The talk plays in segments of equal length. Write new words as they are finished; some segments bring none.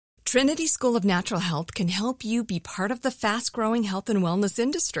Trinity School of Natural Health can help you be part of the fast-growing health and wellness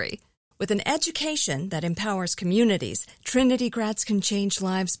industry. With an education that empowers communities, Trinity grads can change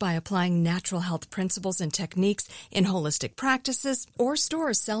lives by applying natural health principles and techniques in holistic practices or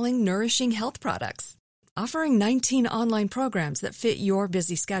stores selling nourishing health products. Offering 19 online programs that fit your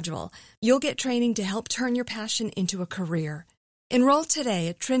busy schedule, you'll get training to help turn your passion into a career. Enroll today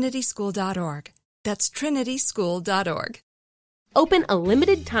at trinityschool.org. That's trinityschool.org. Open a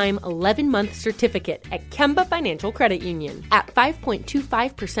limited-time 11-month certificate at Kemba Financial Credit Union. At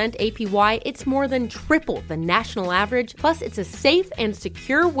 5.25% APY, it's more than triple the national average, plus it's a safe and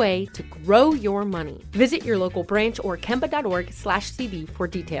secure way to grow your money. Visit your local branch or kemba.org/cb for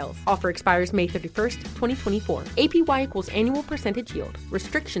details. Offer expires May 31st, 2024. APY equals annual percentage yield.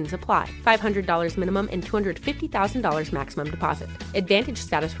 Restrictions apply. $500 minimum and $250,000 maximum deposit. Advantage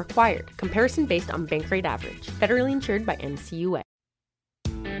status required. Comparison based on bank rate average. Federally insured by NCUA.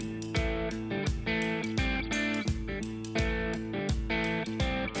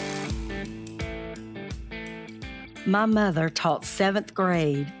 My mother taught 7th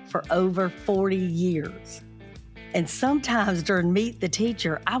grade for over 40 years. And sometimes during Meet the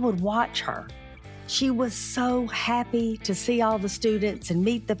Teacher, I would watch her. She was so happy to see all the students and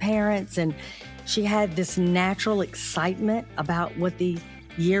meet the parents. And she had this natural excitement about what the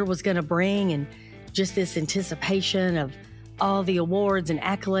year was going to bring and just this anticipation of all the awards and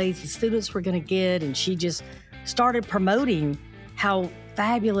accolades the students were going to get. And she just started promoting how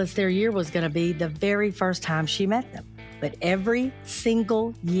fabulous their year was going to be the very first time she met them. But every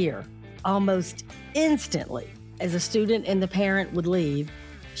single year, almost instantly, as a student and the parent would leave,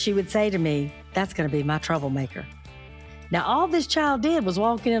 she would say to me, "That's going to be my troublemaker." Now, all this child did was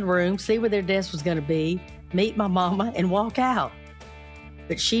walk in a room, see where their desk was going to be, meet my mama, and walk out.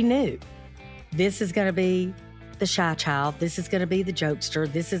 But she knew this is going to be the shy child. This is going to be the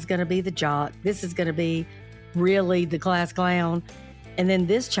jokester. This is going to be the jock. This is going to be really the class clown. And then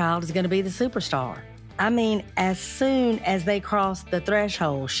this child is going to be the superstar. I mean, as soon as they crossed the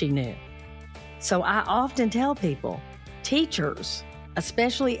threshold, she knew. So I often tell people, teachers,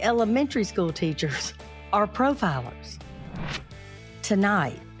 especially elementary school teachers, are profilers.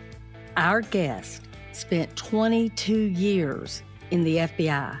 Tonight, our guest spent 22 years in the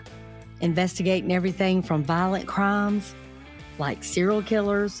FBI, investigating everything from violent crimes like serial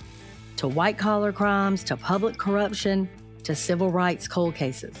killers, to white-collar crimes, to public corruption, to civil rights cold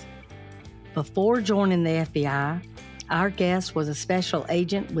cases. Before joining the FBI, our guest was a special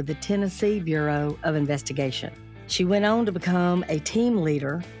agent with the Tennessee Bureau of Investigation. She went on to become a team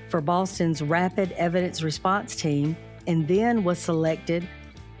leader for Boston's Rapid Evidence Response Team and then was selected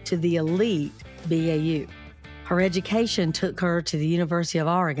to the elite BAU. Her education took her to the University of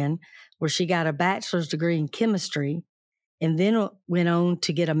Oregon, where she got a bachelor's degree in chemistry and then went on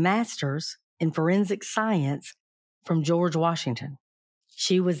to get a master's in forensic science from George Washington.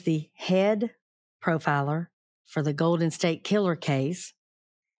 She was the head profiler for the Golden State Killer case,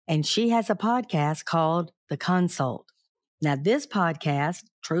 and she has a podcast called The Consult. Now, this podcast,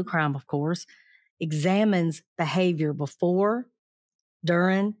 true crime, of course, examines behavior before,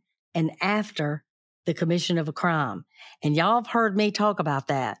 during, and after the commission of a crime. And y'all have heard me talk about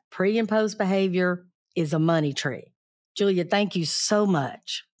that. Pre and post behavior is a money tree. Julia, thank you so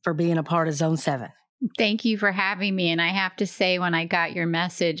much for being a part of Zone 7. Thank you for having me. And I have to say, when I got your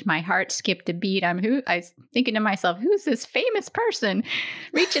message, my heart skipped a beat. I was thinking to myself, who's this famous person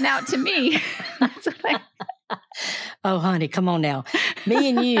reaching out to me? That's what Oh, honey, come on now.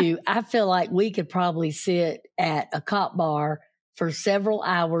 Me and you, I feel like we could probably sit at a cop bar for several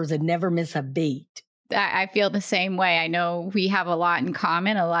hours and never miss a beat. I feel the same way. I know we have a lot in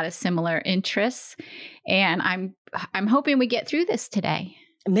common, a lot of similar interests, and I'm hoping we get through this today.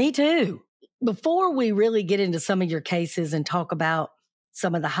 Me too. Before we really get into some of your cases and talk about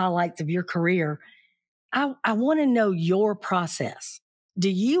some of the highlights of your career, I want to know your process. Do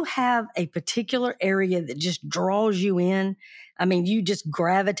you have a particular area that just draws you in? I mean, you just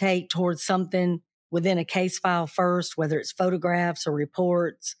gravitate towards something within a case file first, whether it's photographs or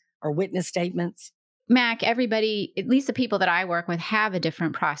reports or witness statements? Mac, everybody, at least the people that I work with, have a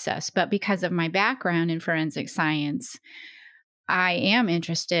different process. But because of my background in forensic science, I am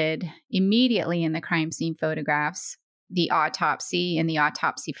interested immediately in the crime scene photographs, the autopsy and the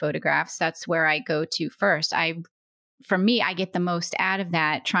autopsy photographs. That's where I go to first. For me, I get the most out of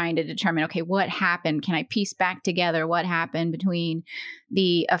that, trying to determine, okay, what happened? Can I piece back together what happened between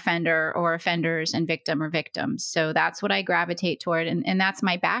the offender or offenders and victim or victims? So that's what I gravitate toward. And that's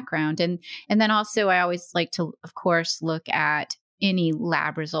my background. And then also I always like to, of course, look at any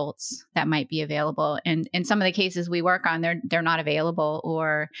lab results that might be available. And in some of the cases we work on, they're not available,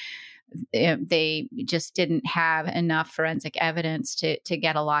 or they just didn't have enough forensic evidence to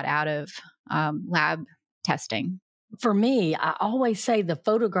get a lot out of lab testing. For me, I always say the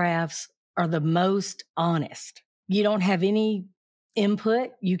photographs are the most honest. You don't have any input.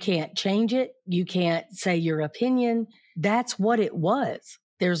 You can't change it. You can't say your opinion. That's what it was.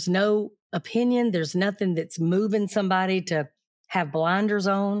 There's no opinion. There's nothing that's moving somebody to have blinders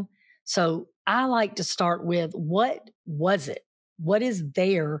on. So I like to start with, what was it? What is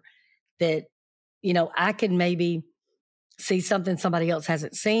there that, I can maybe see something somebody else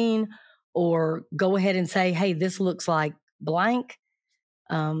hasn't seen, or go ahead and say, hey, this looks like blank.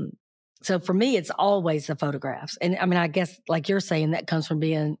 So for me, it's always the photographs. And I guess like you're saying, that comes from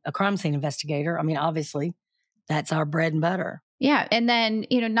being a crime scene investigator. Obviously that's our bread and butter. Yeah. And then,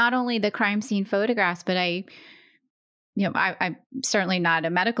 not only the crime scene photographs, but I'm certainly not a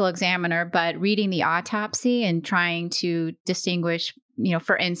medical examiner, but reading the autopsy and trying to distinguish,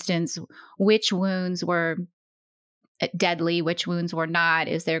 for instance, which wounds were deadly, which wounds were not.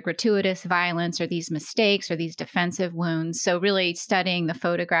 Is there gratuitous violence? Are these mistakes? Are these defensive wounds? So really studying the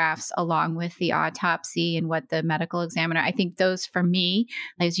photographs along with the autopsy and what the medical examiner, I think those, for me,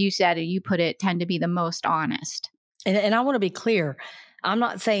 as you said, you put it, tend to be the most honest. And I want to be clear. I'm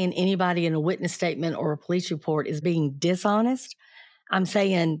not saying anybody in a witness statement or a police report is being dishonest. I'm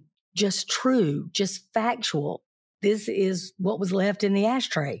saying just true, just factual. This is what was left in the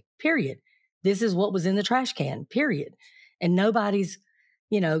ashtray, period. This is what was in the trash can, period. And nobody's,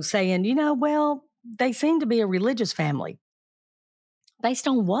 saying, well, they seem to be a religious family. Based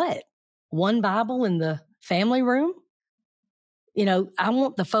on what? One Bible in the family room? I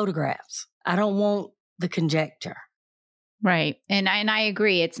want the photographs. I don't want the conjecture. Right. And I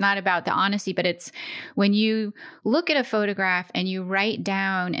agree. It's not about the honesty, but it's when you look at a photograph and you write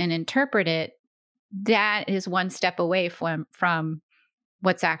down and interpret it, that is one step away from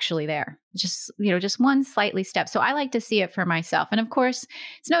what's actually there. Just one slightly step. So I like to see it for myself. And of course,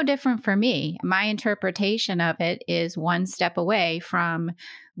 it's no different for me. My interpretation of it is one step away from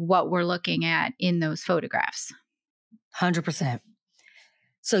what we're looking at in those photographs. 100%.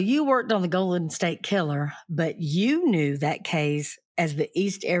 So you worked on the Golden State Killer, but you knew that case as the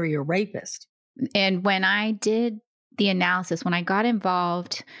East Area Rapist. And when I did the analysis, when I got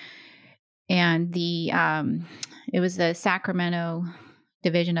involved, and it was the Sacramento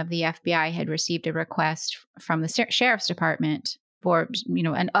division of the FBI had received a request from the sheriff's department for,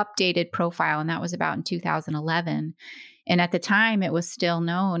 an updated profile. And that was about in 2011. And at the time, it was still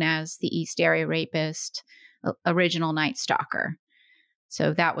known as the East Area Rapist, original Night Stalker.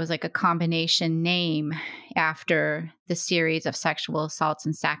 So that was like a combination name after the series of sexual assaults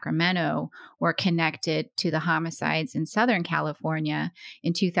in Sacramento were connected to the homicides in Southern California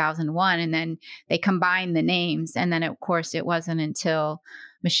in 2001. And then they combined the names. And then, of course, it wasn't until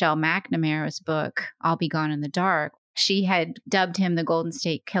Michelle McNamara's book, I'll Be Gone in the Dark, she had dubbed him the Golden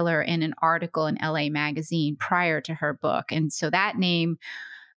State Killer in an article in LA Magazine prior to her book. And so that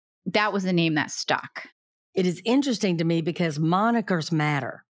was the name that stuck. It is interesting to me because monikers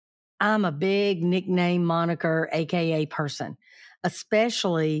matter. I'm a big nickname, moniker, AKA person,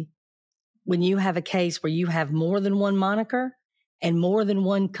 especially when you have a case where you have more than one moniker and more than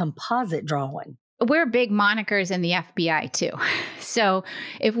one composite drawing. We're big monikers in the FBI too. So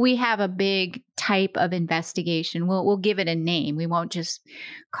if we have a big type of investigation, we'll give it a name. We won't just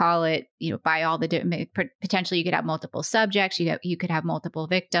call it, by all the different, potentially you could have multiple subjects. You could have multiple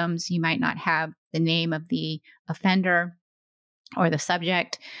victims. You might not have the name of the offender or the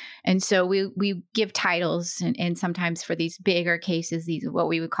subject. And so we give titles, and sometimes for these bigger cases, these what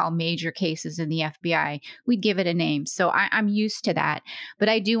we would call major cases in the FBI, we'd give it a name. So I'm used to that. But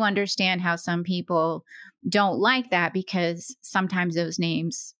I do understand how some people don't like that, because sometimes those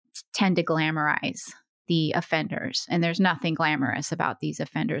names tend to glamorize the offenders. And there's nothing glamorous about these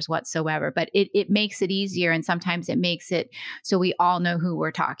offenders whatsoever. But it makes it easier, and sometimes it makes it so we all know who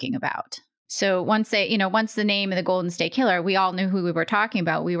we're talking about. So once the name of the Golden State Killer, we all knew who we were talking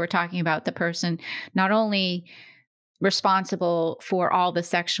about. We were talking about the person not only responsible for all the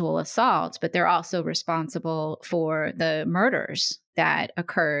sexual assaults, but they're also responsible for the murders that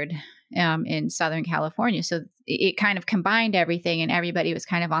occurred in Southern California. So it kind of combined everything, and everybody was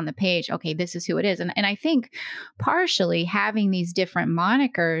kind of on the page. Okay, this is who it is. And I think partially having these different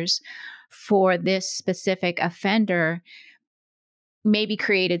monikers for this specific offender maybe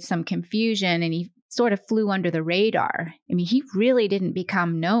created some confusion, and he sort of flew under the radar. I mean, he really didn't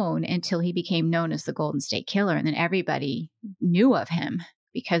become known until he became known as the Golden State Killer. And then everybody knew of him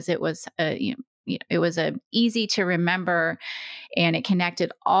because it was it was a easy to remember, and it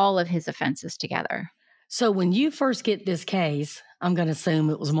connected all of his offenses together. So when you first get this case, I'm going to assume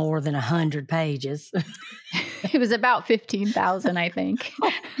it was more than 100 pages. It was about 15,000, I think.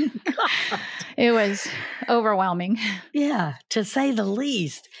 Oh, God. It was overwhelming. Yeah, to say the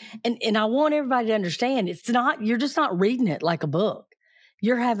least. And I want everybody to understand, you're just not reading it like a book.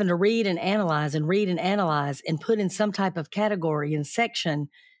 You're having to read and analyze and put in some type of category and section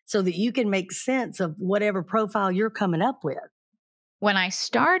so that you can make sense of whatever profile you're coming up with. When I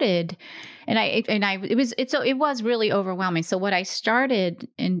started, it was really overwhelming. So what I started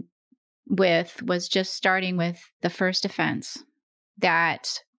with was just starting with the first offense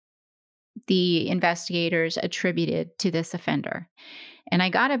that the investigators attributed to this offender. And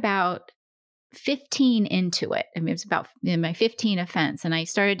I got about 15 into it. I mean, it was about in my 15 offense. And I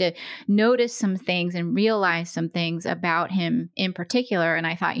started to notice some things and realize some things about him in particular. And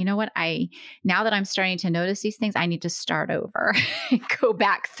I thought, you know what, now that I'm starting to notice these things, I need to start over and go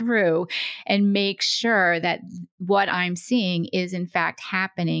back through and make sure that what I'm seeing is in fact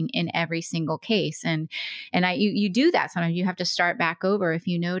happening in every single case. And you do that. Sometimes you have to start back over if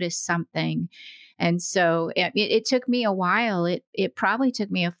you notice something. And so it took me a while. It probably took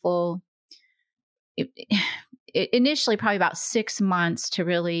me a full initially probably about 6 months to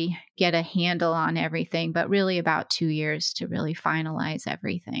really get a handle on everything, but really about 2 years to really finalize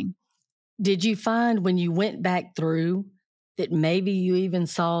everything. Did you find when you went back through that maybe you even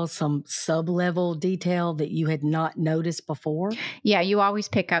saw some sub-level detail that you had not noticed before? Yeah, you always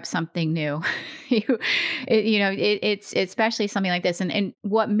pick up something new. It's especially something like this. And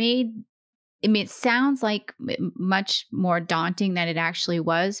what it sounds like much more daunting than it actually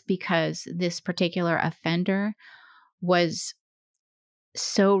was, because this particular offender was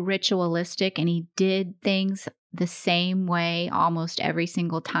so ritualistic and he did things the same way almost every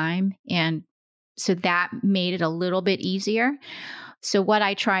single time. And so that made it a little bit easier. So what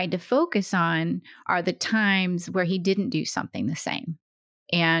I tried to focus on are the times where he didn't do something the same,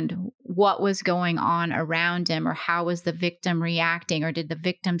 and what was going on around him, or how was the victim reacting, or did the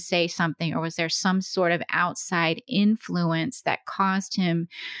victim say something, or was there some sort of outside influence that caused him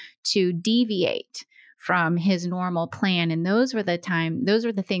to deviate from his normal plan. And those were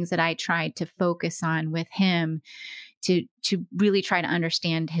the things that I tried to focus on with him to really try to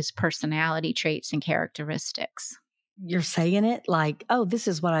understand his personality traits and characteristics. You're saying it like, oh, this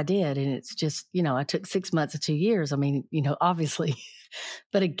is what I did. And it's just, I took 6 months or 2 years. I mean, obviously.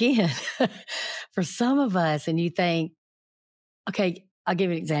 But again, for some of us, and you think, okay, I'll give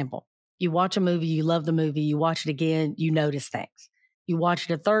you an example. You watch a movie, you love the movie, you watch it again, you notice things. You watch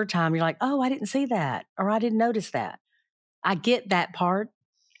it a third time, you're like, oh, I didn't see that, or I didn't notice that. I get that part,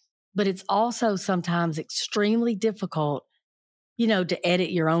 but it's also sometimes extremely difficult, to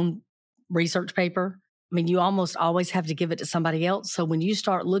edit your own research paper. I mean, you almost always have to give it to somebody else. So when you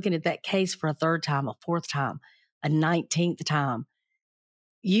start looking at that case for a third time, a fourth time, a 19th time,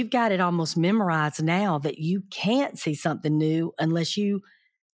 you've got it almost memorized now that you can't see something new unless you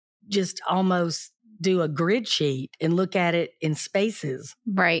just almost do a grid sheet and look at it in spaces.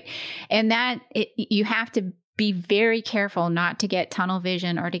 Right. And you have to be very careful not to get tunnel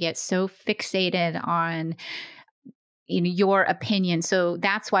vision or to get so fixated on your opinion. So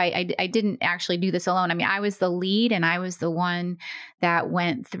that's why I didn't actually do this alone. I mean, I was the lead, and I was the one that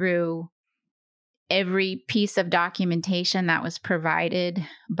went through every piece of documentation that was provided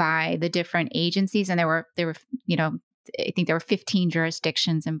by the different agencies. And there were, I think there were 15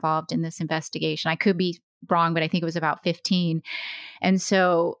 jurisdictions involved in this investigation. I could be wrong, but I think it was about 15. And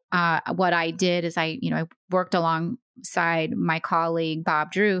so what I did is I worked alongside my colleague,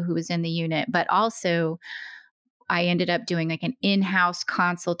 Bob Drew, who was in the unit, but also I ended up doing like an in-house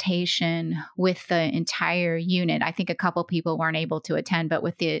consultation with the entire unit. I think a couple people weren't able to attend, but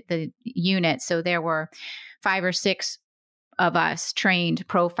with the unit. So there were 5 or 6 of us trained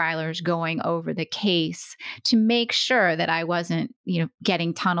profilers going over the case to make sure that I wasn't,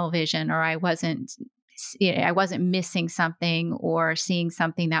 getting tunnel vision, or I wasn't missing something, or seeing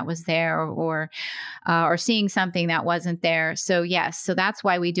something that was there, or seeing something that wasn't there. So yes, so that's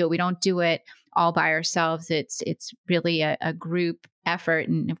why we do it. We don't do it all by ourselves. It's really a group effort.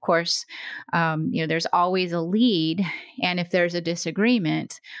 And of course, there's always a lead. And if there's a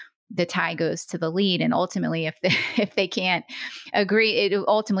disagreement, the tie goes to the lead. And ultimately, if they can't agree, it'll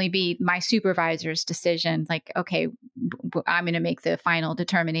ultimately be my supervisor's decision. Like, okay, I'm going to make the final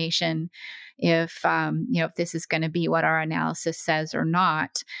determination if this is going to be what our analysis says or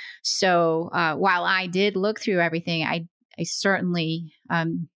not. So while I did look through everything, I certainly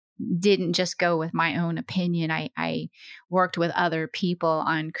didn't just go with my own opinion. I worked with other people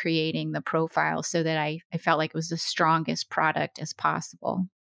on creating the profile so that I felt like it was the strongest product as possible.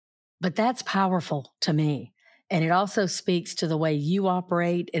 But that's powerful to me. And it also speaks to the way you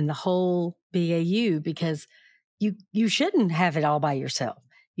operate in the whole BAU, because you shouldn't have it all by yourself.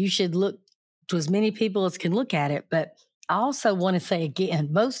 You should look to as many people as can look at it. But I also want to say again,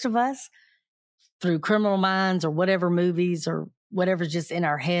 most of us, through Criminal Minds or whatever movies or whatever's just in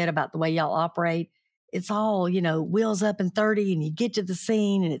our head about the way y'all operate, it's all, wheels up in 30 and you get to the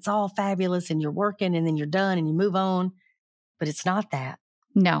scene and it's all fabulous and you're working and then you're done and you move on. But it's not that.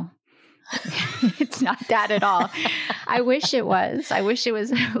 No. It's not that at all. I wish it was. I wish it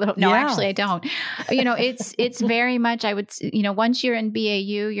was a little. No, actually, I don't. It's very much. I would. Once you're in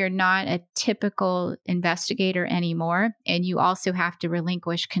BAU, you're not a typical investigator anymore, and you also have to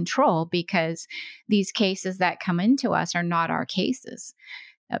relinquish control because these cases that come into us are not our cases.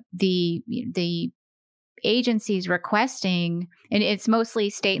 The agencies requesting, and it's mostly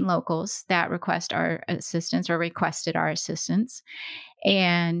state and locals that request our assistance or requested our assistance,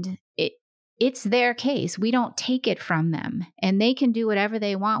 and it's their case. We don't take it from them, and they can do whatever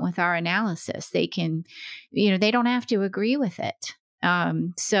they want with our analysis. They can, they don't have to agree with it.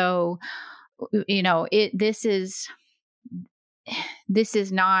 This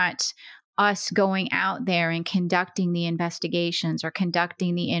is not us going out there and conducting the investigations or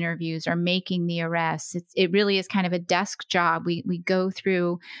conducting the interviews or making the arrests. It really is kind of a desk job. We go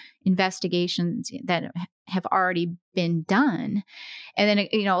through investigations that have already been done. And then,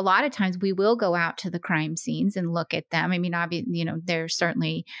 a lot of times we will go out to the crime scenes and look at them. I mean, obviously, there's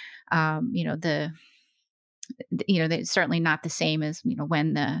certainly, they're certainly not the same as,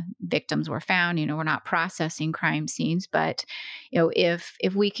 when the victims were found. We're not processing crime scenes, but,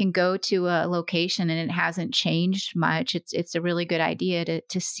 if we can go to a location and it hasn't changed much, it's a really good idea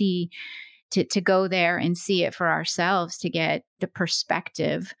to see, to go there and see it for ourselves to get the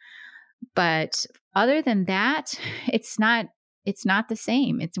perspective. But other than that, it's not the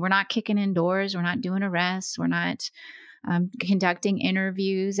same. We're not kicking in doors. We're not doing arrests. We're not conducting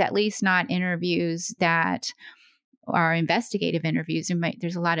interviews, at least not interviews that are investigative interviews.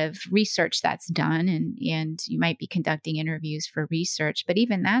 There's a lot of research that's done, and you might be conducting interviews for research, but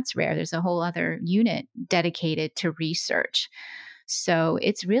even that's rare. There's a whole other unit dedicated to research. So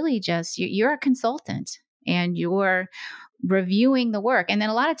it's really just, you're a consultant and you're reviewing the work. And then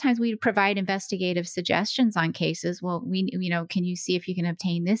a lot of times we provide investigative suggestions on cases. Well, can you see if you can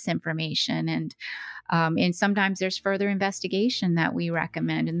obtain this information? And sometimes there's further investigation that we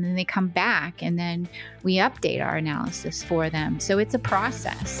recommend, and then they come back and then we update our analysis for them. So it's a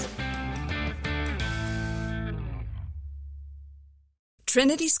process.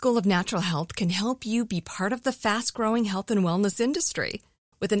 Trinity School of Natural Health can help you be part of the fast-growing health and wellness industry.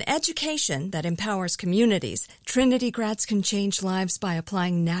 With an education that empowers communities, Trinity grads can change lives by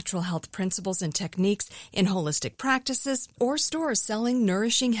applying natural health principles and techniques in holistic practices or stores selling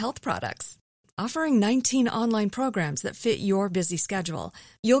nourishing health products. Offering 19 online programs that fit your busy schedule,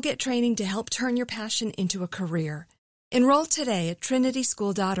 you'll get training to help turn your passion into a career. Enroll today at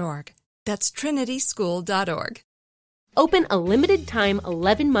trinityschool.org. That's trinityschool.org. Open a limited-time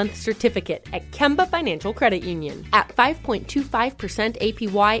 11-month certificate at Kemba Financial Credit Union. At 5.25%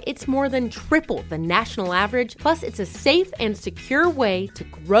 APY, it's more than triple the national average, plus it's a safe and secure way to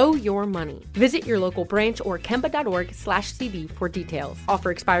grow your money. Visit your local branch or kemba.org/cb for details.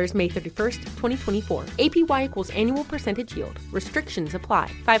 Offer expires May 31st, 2024. APY equals annual percentage yield. Restrictions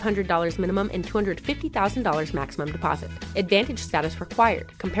apply. $500 minimum and $250,000 maximum deposit. Advantage status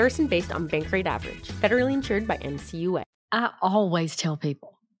required. Comparison based on bank rate average. Federally insured by NCUA. I always tell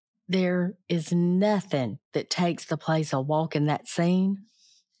people there is nothing that takes the place of walking that scene.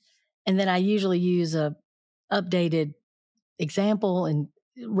 And then I usually use a updated example. And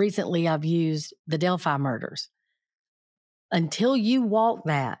recently I've used the Delphi murders. Until you walk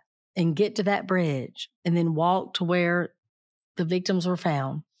that and get to that bridge and then walk to where the victims were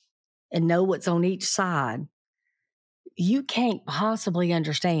found and know what's on each side, you can't possibly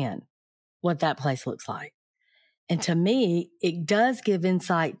understand what that place looks like. And to me, it does give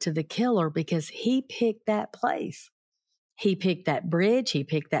insight to the killer because he picked that place. He picked that bridge. He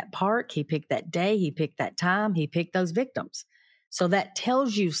picked that park. He picked that day. He picked that time. He picked those victims. So that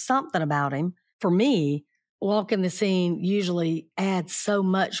tells you something about him. For me, walking the scene usually adds so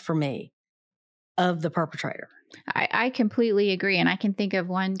much for me of the perpetrator. I completely agree. And I can think of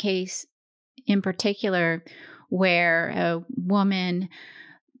one case in particular where a woman,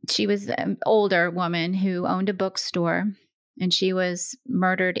 she was an older woman who owned a bookstore, and she was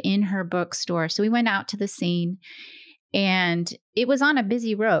murdered in her bookstore. So we went out to the scene, And it was on a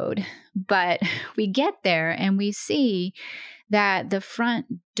busy road, but we get there and we see that the front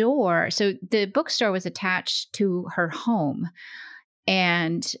door, so the bookstore was attached to her home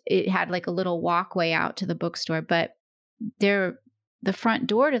and it had like a little walkway out to the bookstore, but the front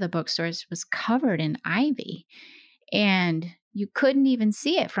door to the bookstores was covered in ivy and you couldn't even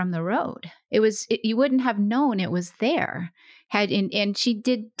see it from the road. You wouldn't have known it was there. And she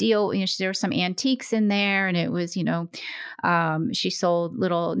did deal, there were some antiques in there and it was, she sold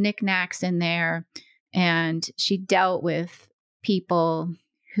little knickknacks in there and she dealt with people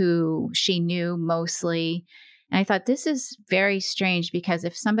who she knew mostly. And I thought this is very strange because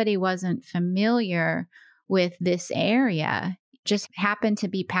if somebody wasn't familiar with this area, just happened to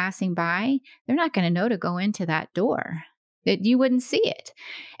be passing by, they're not going to know to go into that door. That you wouldn't see it.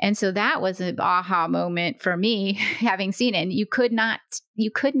 And so that was an aha moment for me having seen it. And you could not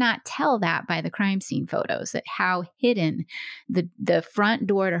tell that by the crime scene photos, that how hidden the front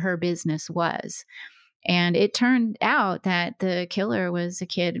door to her business was. And it turned out that the killer was a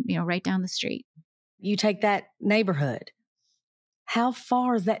kid, right down the street. You take that neighborhood. How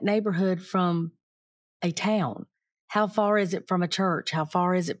far is that neighborhood from a town? How far is it from a church? How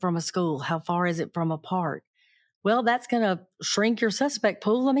far is it from a school? How far is it from a park? Well, that's going to shrink your suspect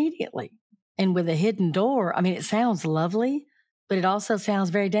pool immediately. And with a hidden door, it sounds lovely, but it also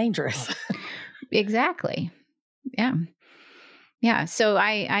sounds very dangerous. Exactly. Yeah. Yeah. So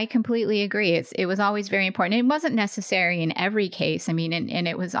I completely agree. It was always very important. It wasn't necessary in every case. And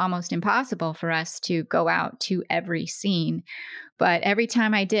it was almost impossible for us to go out to every scene. But every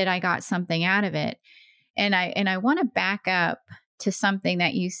time I did, I got something out of it. And I want to back up to something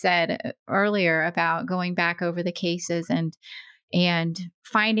that you said earlier about going back over the cases and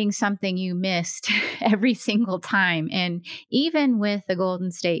finding something you missed every single time. And even with the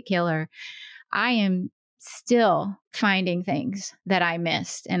Golden State Killer, I am still finding things that I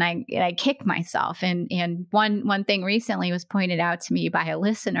missed and I kick myself. And one thing recently was pointed out to me by a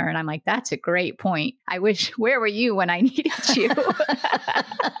listener and I'm like, that's a great point. Where were you when I needed you?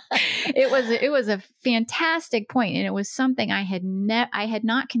 It was a fantastic point and it was something I had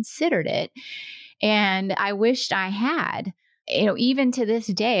not considered it. And I wished I had, even to this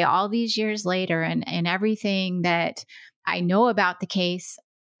day, all these years later and everything that I know about the case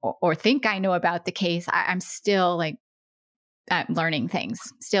or think I know about the case, I'm still I'm learning things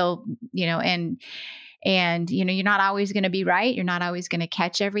still, and you're not always going to be right. You're not always going to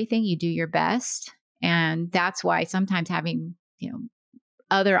catch everything. You do your best. And that's why sometimes having,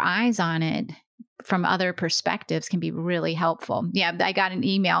 other eyes on it from other perspectives can be really helpful. Yeah. I got an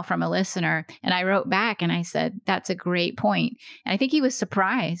email from a listener and I wrote back and I said, that's a great point. And I think he was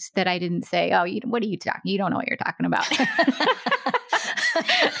surprised that I didn't say, oh, what are you talking? You don't know what you're talking about.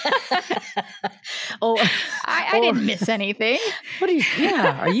 I didn't miss anything.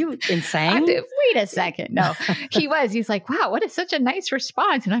 Are you insane? Wait a second. No, he's like, wow, what is such a nice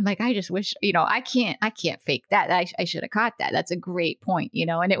response. And I'm like, I just wish, I can't fake that. I should have caught that. That's a great point,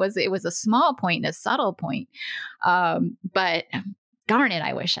 and it was a small point, a subtle point. But darn it,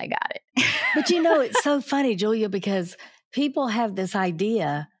 I wish I got it. But it's so funny, Julia, because people have this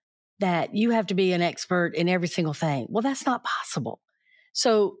idea that you have to be an expert in every single thing. Well, that's not possible.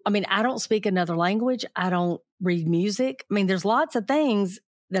 So, I don't speak another language. I don't read music. There's lots of things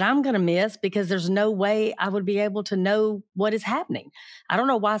that I'm going to miss because there's no way I would be able to know what is happening. I don't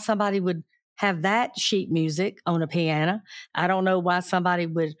know why somebody would have that sheet music on a piano. I don't know why somebody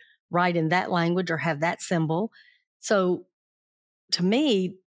would write in that language or have that symbol. So to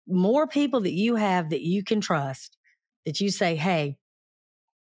me, more people that you have that you can trust, that you say, hey,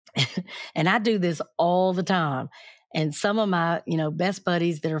 and I do this all the time. And some of my, best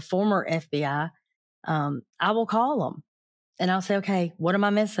buddies that are former FBI, I will call them and I'll say, okay, what am I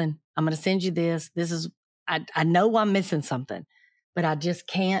missing? I'm going to send you this. I know I'm missing something, but I just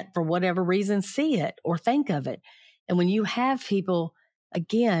can't, for whatever reason, see it or think of it. And when you have people,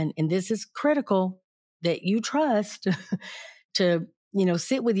 again, and this is critical, that you trust to,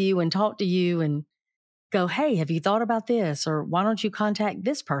 sit with you and talk to you and go, hey, have you thought about this? Or why don't you contact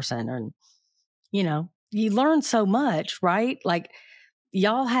this person? Or, you learn so much, right? Like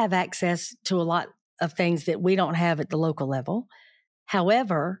y'all have access to a lot of things that we don't have at the local level.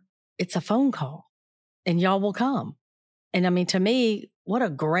 However, it's a phone call and y'all will come. And to me, what a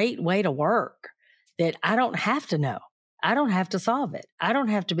great way to work that I don't have to know. I don't have to solve it. I don't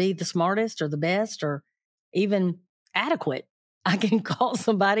have to be the smartest or the best or even adequate. I can call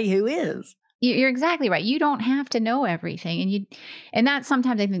somebody who is. You're exactly right. You don't have to know everything. And that's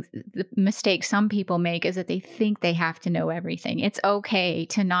sometimes I think the mistake some people make is that they think they have to know everything. It's okay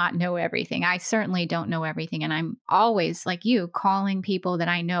to not know everything. I certainly don't know everything. And I'm always, like you, calling people that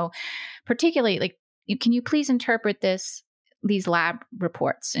I know, particularly like, can you please interpret these lab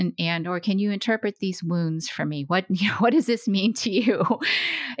reports or can you interpret these wounds for me? What does this mean to you?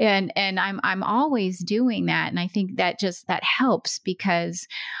 And I'm always doing that. And I think that helps because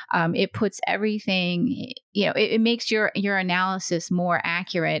it puts everything, it makes your analysis more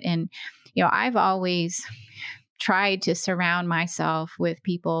accurate. And, I've always tried to surround myself with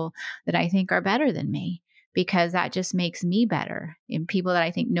people that I think are better than me, because that just makes me better, and people that I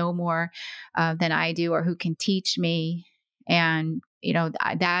think know more than I do, or who can teach me. And,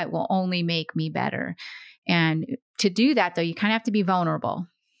 that will only make me better. And to do that, though, you kind of have to be vulnerable.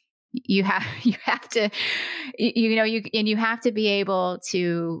 You have to, you have to be able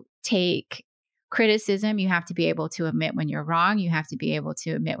to take criticism. You have to be able to admit when you're wrong. You have to be able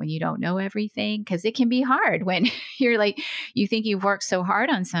to admit when you don't know everything, because it can be hard when you're like, you think you've worked so hard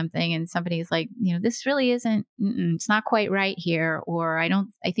on something and somebody's like, this really isn't, it's not quite right here. Or I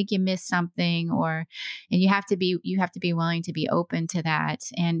think you missed something, and you have to be willing to be open to that.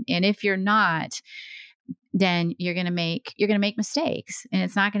 And if you're not, then you're going to make mistakes, and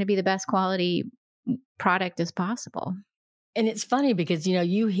it's not going to be the best quality product as possible. And it's funny because,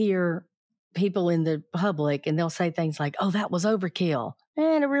 you hear people in the public and they'll say things like, oh, that was overkill.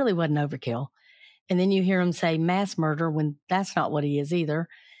 And it really wasn't overkill. And then you hear them say mass murder when that's not what he is either.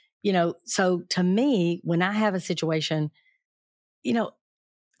 So to me, when I have a situation, I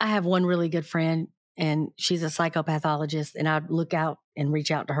have one really good friend and she's a psychopathologist, and I look out and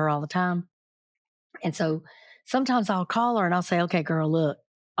reach out to her all the time. And so sometimes I'll call her and I'll say, okay, girl, look,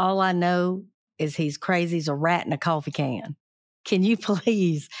 all I know is he's crazy. He's a rat in a coffee can. Can you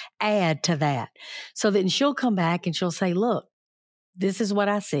please add to that? So then she'll come back and she'll say, look, this is what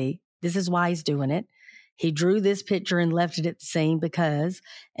I see. This is why he's doing it. He drew this picture and left it at the scene because,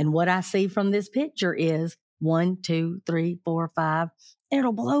 and what I see from this picture is 1, 2, 3, 4, 5. And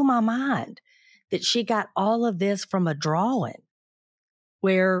it'll blow my mind that she got all of this from a drawing,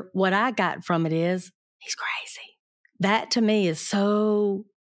 where what I got from it is he's crazy. That to me is so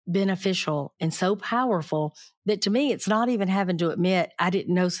beneficial and so powerful that to me, it's not even having to admit I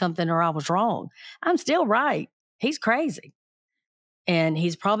didn't know something or I was wrong. I'm still right. He's crazy. And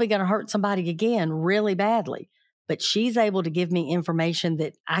he's probably going to hurt somebody again really badly. But she's able to give me information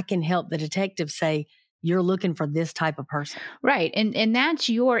that I can help the detective say, you're looking for this type of person. Right. And that's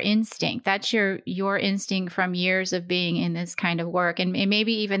your instinct. That's your instinct from years of being in this kind of work, and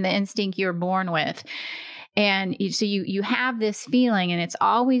maybe even the instinct you're born with. And so you have this feeling, and it's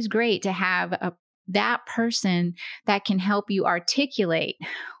always great to have that person that can help you articulate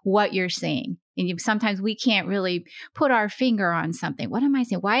what you're seeing. And sometimes we can't really put our finger on something. What am I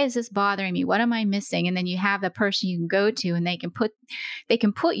saying? Why is this bothering me? What am I missing? And then you have the person you can go to, and they can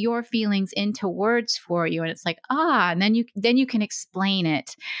put your feelings into words for you. And it's like, and then you can explain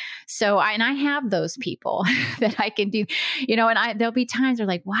it. So I have those people that I can do, and there'll be times where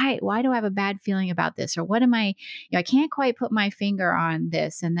like, why do I have a bad feeling about this? Or what am I, I can't quite put my finger on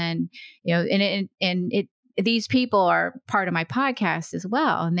this. And then, these people are part of my podcast as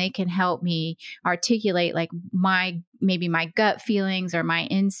well, and they can help me articulate like maybe my gut feelings or my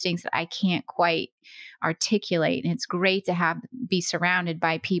instincts that I can't quite articulate. And it's great to be surrounded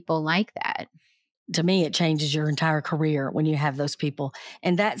by people like that. To me, it changes your entire career when you have those people.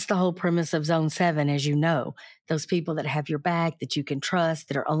 And that's the whole premise of Zone 7, as you know, those people that have your back, that you can trust,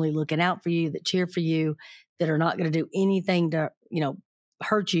 that are only looking out for you, that cheer for you, that are not going to do anything to,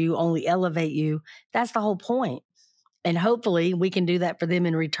 hurt you, only elevate you. That's the whole point. And hopefully we can do that for them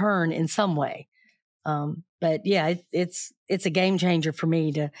in return in some way. But yeah, it's a game changer for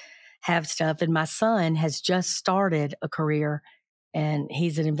me to have stuff. And my son has just started a career, and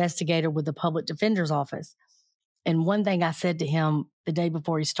he's an investigator with the public defender's office. And one thing I said to him the day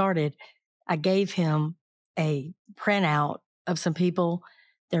before he started, I gave him a printout of some people,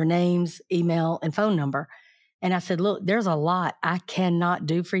 their names, email, and phone number. And I said, look, there's a lot I cannot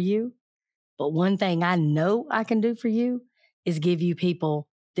do for you, but one thing I know I can do for you is give you people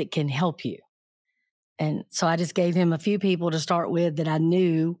that can help you. And so I just gave him a few people to start with that I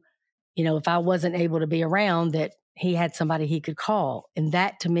knew, if I wasn't able to be around, that he had somebody he could call. And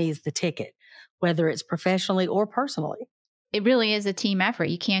that to me is the ticket, whether it's professionally or personally. It really is a team effort.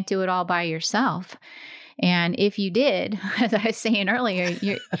 You can't do it all by yourself. And if you did, as I was saying earlier,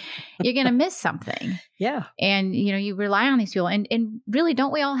 you're going to miss something. Yeah. And, you rely on these people and really,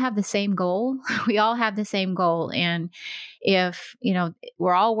 don't we all have the same goal? We all have the same goal. And if,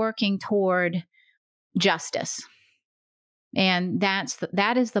 we're all working toward justice, and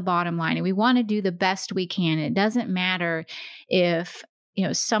that is the bottom line. And we want to do the best we can. It doesn't matter if,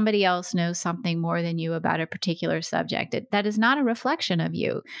 somebody else knows something more than you about a particular subject. That is not a reflection of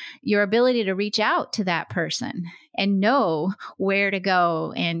you. Your ability to reach out to that person and know where to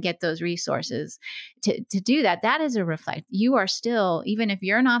go and get those resources to do that is a reflect. You are still, even if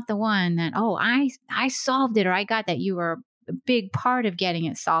you're not the one that, I solved it or I got that, you are a big part of getting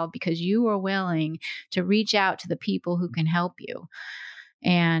it solved because you are willing to reach out to the people who can help you.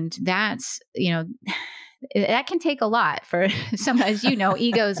 And that's, that can take a lot for sometimes,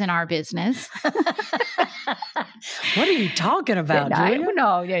 egos in our business. What are you talking about,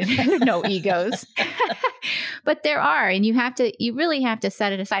 Julia? No egos. But there are, and you really have to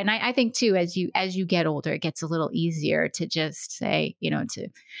set it aside. And I think too, as you get older, it gets a little easier to just say, to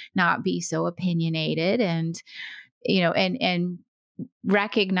not be so opinionated and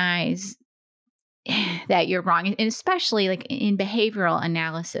recognize that you're wrong. And especially like in behavioral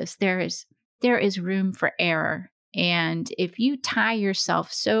analysis, there is room for error. And if you tie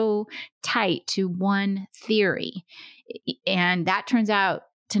yourself so tight to one theory and that turns out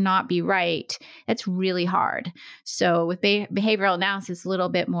to not be right, that's really hard. So with behavioral analysis, it's a little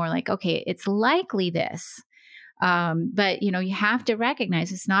bit more like, okay, it's likely this. But, you have to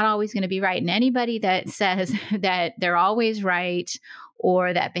recognize it's not always going to be right. And anybody that says that they're always right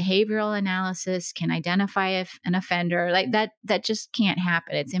or that behavioral analysis can identify an offender, like that just can't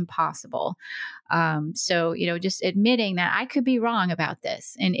happen. It's impossible. So, just admitting that I could be wrong about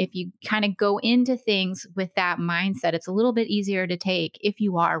this. And if you kind of go into things with that mindset, it's a little bit easier to take if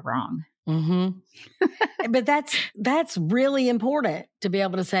you are wrong. Mm-hmm. But that's really important to be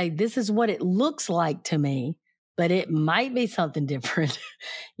able to say, this is what it looks like to me, but it might be something different.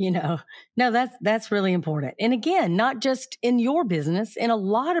 No, that's really important. And again, not just in your business, in a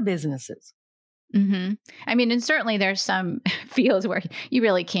lot of businesses. Mm-hmm. I mean, and certainly there's some fields where you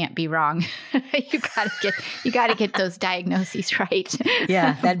really can't be wrong. you got to get those diagnoses right.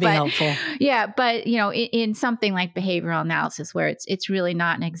 Yeah, that'd be helpful. Yeah, but in something like behavioral analysis, where it's really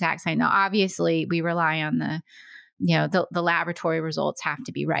not an exact science. Now, obviously, we rely on the laboratory results have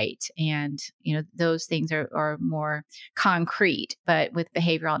to be right, and those things are more concrete. But with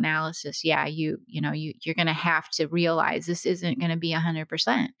behavioral analysis, yeah, you're going to have to realize this isn't going to be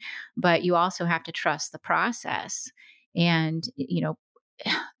 100%, but you also have to trust the process and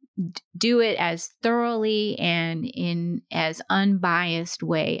do it as thoroughly and in as unbiased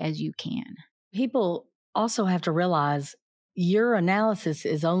way as you can. People also have to realize your analysis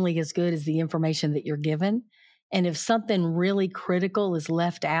is only as good as the information that you're given. And if something really critical is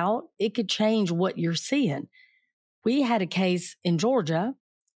left out, it could change what you're seeing. We had a case in Georgia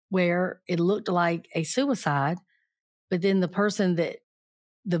where it looked like a suicide, but then the person that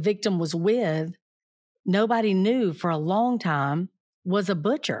the victim was with, nobody knew for a long time, was a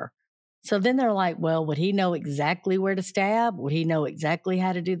butcher. So then they're like, well, would he know exactly where to stab? Would he know exactly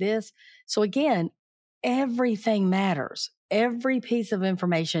how to do this? So again, everything matters. Every piece of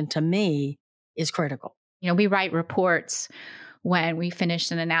information to me is critical. We write reports when we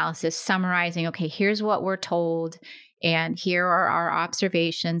finish an analysis summarizing, okay, here's what we're told, and here are our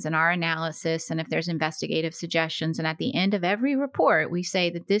observations and our analysis, and if there's investigative suggestions. And at the end of every report, we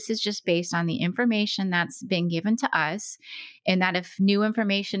say that this is just based on the information that's been given to us, and that if new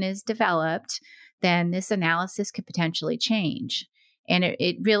information is developed, then this analysis could potentially change. And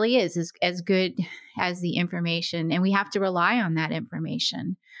it really is as good as the information, and we have to rely on that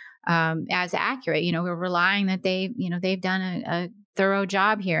information as accurate. We're relying that they've done a thorough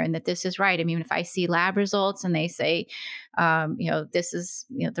job here and that this is right. I mean, if I see lab results and they say, this is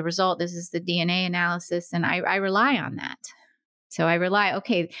the result, this is the DNA analysis, and I rely on that. So I rely,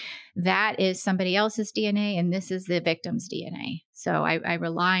 okay, that is somebody else's DNA and this is the victim's DNA. So I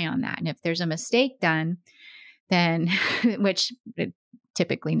rely on that. And if there's a mistake done, then, which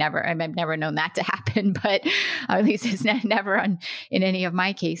typically never, I've never known that to happen, but at least it's never in any of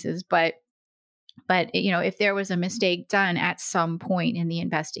my cases. But if there was a mistake done at some point in the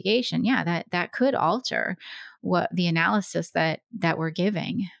investigation, yeah, that could alter what the analysis that we're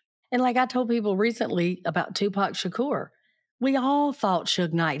giving. And like I told people recently about Tupac Shakur, we all thought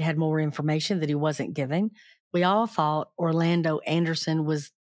Suge Knight had more information that he wasn't giving. We all thought Orlando Anderson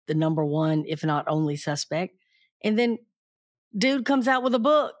was the number one, if not only suspect. And then dude comes out with a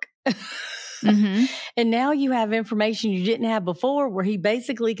book. Mm-hmm. And now you have information you didn't have before where he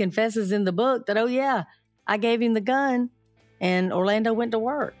basically confesses in the book that, oh yeah, I gave him the gun and Orlando went to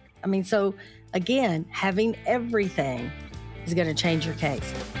work. I mean, so again, having everything is going to change your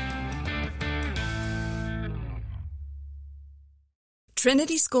case.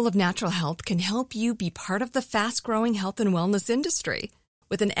 Trinity School of Natural Health can help you be part of the fast-growing health and wellness industry.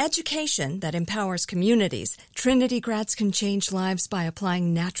 With an education that empowers communities, Trinity grads can change lives by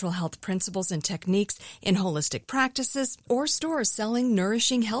applying natural health principles and techniques in holistic practices or stores selling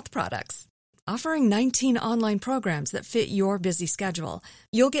nourishing health products. Offering 19 online programs that fit your busy schedule,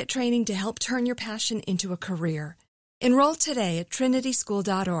 you'll get training to help turn your passion into a career. Enroll today at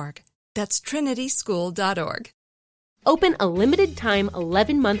trinityschool.org. That's trinityschool.org. Open a limited-time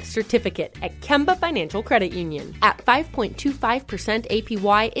 11-month certificate at Kemba Financial Credit Union. At 5.25%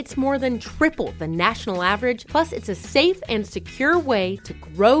 APY, it's more than triple the national average, plus it's a safe and secure way to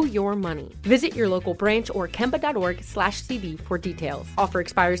grow your money. Visit your local branch or kemba.org/CD for details. Offer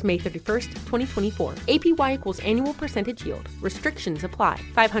expires May 31st, 2024. APY equals annual percentage yield. Restrictions apply.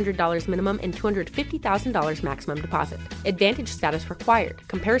 $500 minimum and $250,000 maximum deposit. Advantage status required.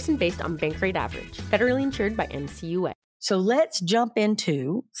 Comparison based on bank rate average. Federally insured by NCUA. So let's jump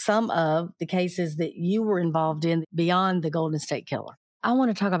into some of the cases that you were involved in beyond the Golden State Killer. I want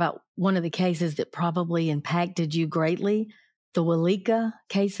to talk about one of the cases that probably impacted you greatly, the Walika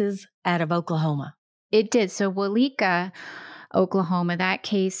cases out of Oklahoma. It did. So Walika, Oklahoma, that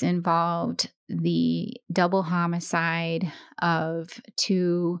case involved the double homicide of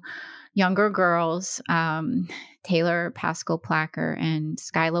two younger girls, Taylor Pascal Placker and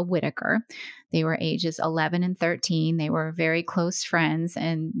Skyla Whitaker. They were ages 11 and 13. They were very close friends.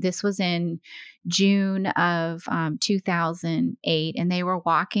 And this was in June of 2008. And they were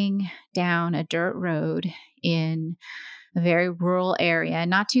walking down a dirt road in a very rural area,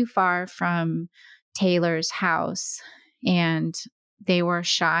 not too far from Taylor's house. And they were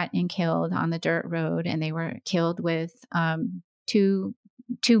shot and killed on the dirt road. And they were killed with two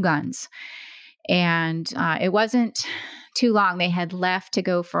guns. And it wasn't too long. They had left to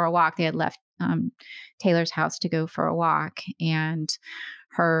go for a walk. They had left Taylor's house to go for a walk, and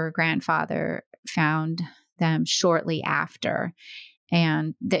her grandfather found them shortly after.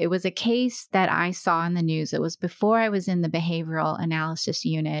 And it was a case that I saw in the news. It was before I was in the behavioral analysis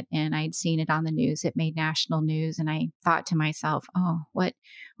unit, and I'd seen it on the news. It made national news, and I thought to myself, "Oh, what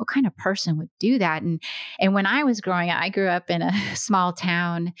kind of person would do that?" And when I was growing up, I grew up in a small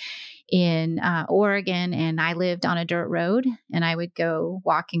town in Oregon, and I lived on a dirt road, and I would go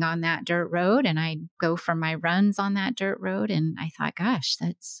walking on that dirt road, and I'd go for my runs on that dirt road. And I thought, gosh,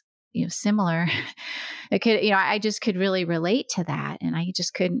 that's similar. It could, I just could really relate to that. And I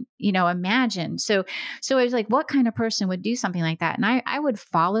just couldn't, imagine. So it was like, what kind of person would do something like that? And I would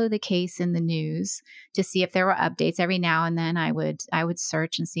follow the case in the news to see if there were updates. Every now and then I would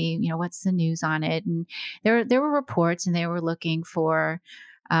search and see, what's the news on it. And there were reports, and they were looking for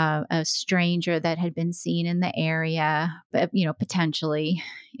a stranger that had been seen in the area, but, potentially.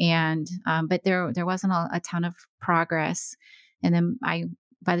 And, but there wasn't a ton of progress. And then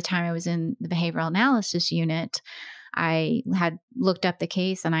by the time I was in the behavioral analysis unit, I had looked up the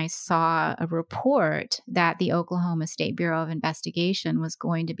case, and I saw a report that the Oklahoma State Bureau of Investigation was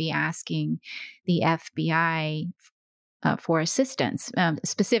going to be asking the FBI for assistance,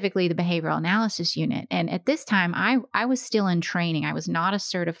 specifically the behavioral analysis unit. And at this time, I was still in training. I was not a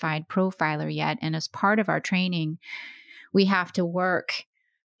certified profiler yet. And as part of our training, we have to work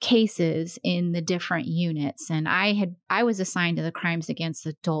cases in the different units. And I was assigned to the crimes against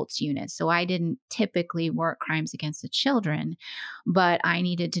adults unit. So I didn't typically work crimes against the children, but I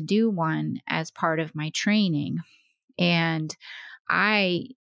needed to do one as part of my training. And I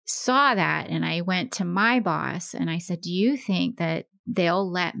saw that, and I went to my boss and I said, "Do you think that they'll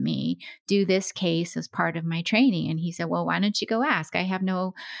let me do this case as part of my training?" And he said, "Well, why don't you go ask? I have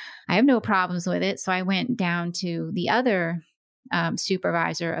no problems with it." So I went down to the other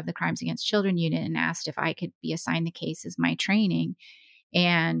supervisor of the Crimes Against Children unit and asked if I could be assigned the case as my training.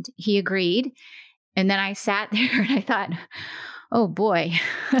 And he agreed. And then I sat there and I thought, oh boy,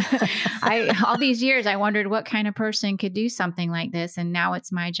 all these years I wondered what kind of person could do something like this. And now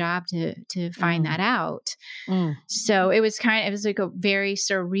it's my job to find that out. So it was like a very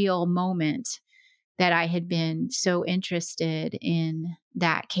surreal moment that I had been so interested in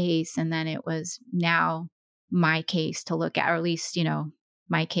that case. And then it was now my case to look at, or at least,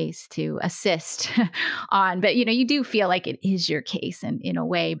 my case to assist on. But, you do feel like it is your case in a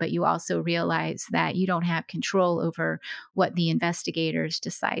way, but you also realize that you don't have control over what the investigators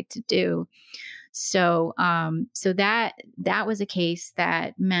decide to do. So that was a case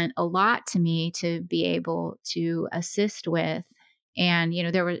that meant a lot to me to be able to assist with. And,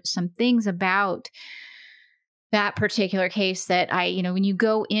 there were some things about that particular case that when you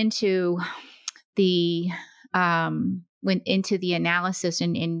go into the, went into the analysis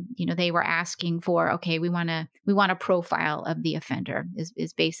and they were asking for, okay, we want a profile of the offender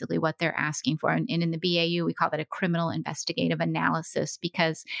is basically what they're asking for. And in the BAU, we call that a criminal investigative analysis,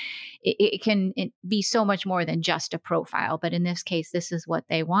 because it can be so much more than just a profile. But in this case, this is what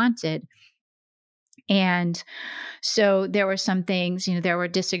they wanted. And so there were some things, there were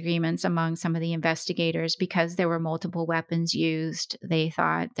disagreements among some of the investigators because there were multiple weapons used. They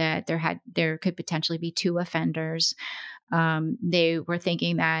thought that there could potentially be two offenders. They were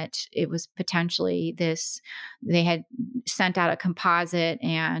thinking that it was potentially they had sent out a composite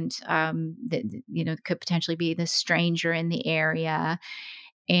and, could potentially be this stranger in the area.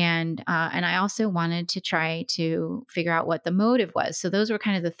 And I also wanted to try to figure out what the motive was. So those were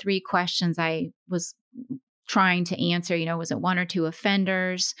kind of the three questions I was trying to answer. Was it one or two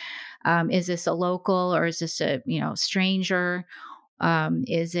offenders? Is this a local or is this a, stranger?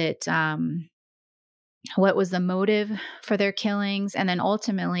 Is it, what was the motive for their killings? And then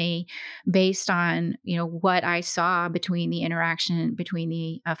ultimately, based on, what I saw between the interaction between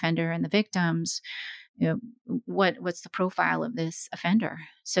the offender and the victims, what's the profile of this offender?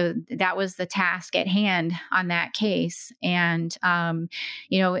 So that was the task at hand on that case. And,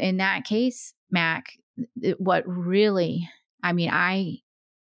 in that case, Mac, what really,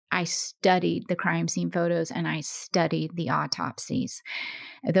 I studied the crime scene photos and I studied the autopsies.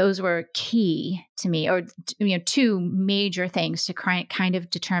 Those were key to me, or, two major things to kind of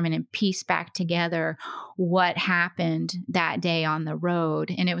determine and piece back together what happened that day on the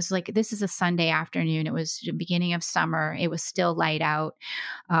road. And it was like, this is a Sunday afternoon. It was the beginning of summer. It was still light out.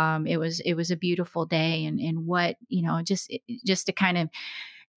 It was a beautiful day. And what, just to kind of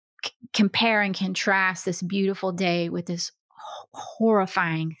compare and contrast this beautiful day with this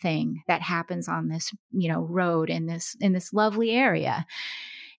horrifying thing that happens on this, road in this lovely area.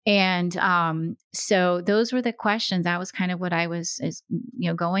 And so those were the questions. That was kind of what I was,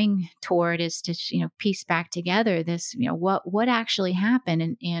 going toward, is to, piece back together this, what actually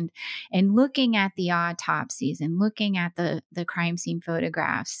happened, and looking at the autopsies and looking at the crime scene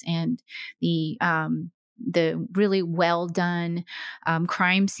photographs and the really well done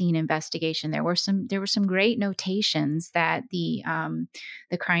crime scene investigation. There were some great notations that the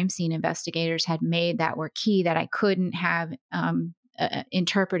crime scene investigators had made that were key that I couldn't have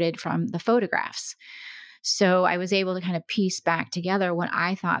interpreted from the photographs. So I was able to kind of piece back together what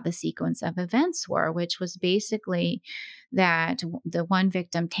I thought the sequence of events were, which was basically that the one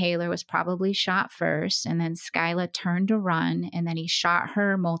victim, Taylor, was probably shot first, and then Skyla turned to run, and then he shot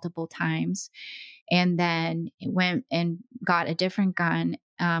her multiple times, and then went and got a different gun,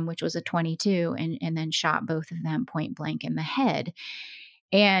 which was a .22, and then shot both of them point blank in the head.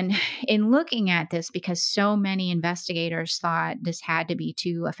 And in looking at this, because so many investigators thought this had to be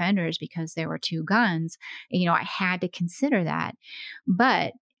two offenders because there were two guns, I had to consider that.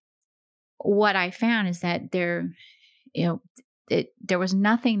 But what I found is that there was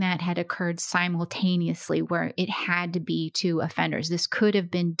nothing that had occurred simultaneously where it had to be two offenders. This could have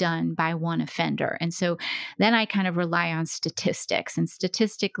been done by one offender. And so then I kind of rely on statistics. And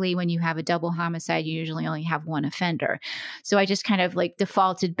statistically, when you have a double homicide, you usually only have one offender. So I just kind of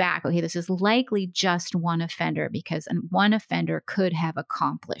defaulted back. Okay, this is likely just one offender because one offender could have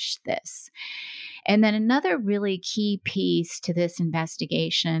accomplished this. And then another really key piece to this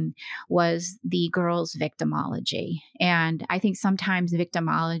investigation was the girls' victimology. And I think sometimes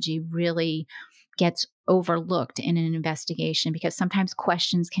victimology really gets overlooked in an investigation because sometimes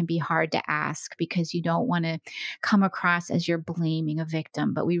questions can be hard to ask because you don't want to come across as you're blaming a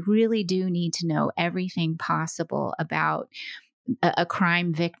victim. But we really do need to know everything possible about a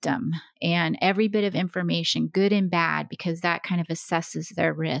crime victim and every bit of information, good and bad, because that kind of assesses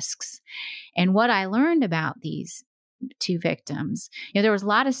their risks. And what I learned about these two victims, there was a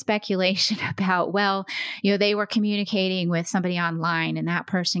lot of speculation about, they were communicating with somebody online and that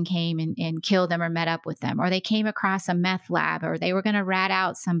person came and killed them or met up with them, or they came across a meth lab, or they were going to rat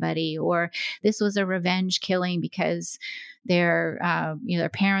out somebody, or this was a revenge killing because their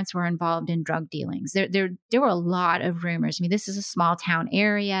parents were involved in drug dealings. There were a lot of rumors. This is a small town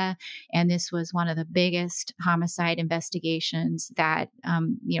area, and this was one of the biggest homicide investigations that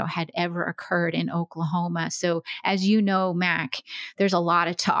had ever occurred in Oklahoma. So as you know, Mac, there's a lot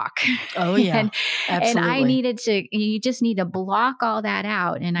of talk. Oh yeah, absolutely. And you just need to block all that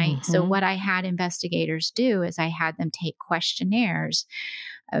out. And so what I had investigators do is I had them take questionnaires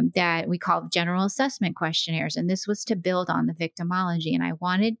that we called general assessment questionnaires. And this was to build on the victimology. And I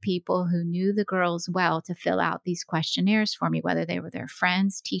wanted people who knew the girls well to fill out these questionnaires for me, whether they were their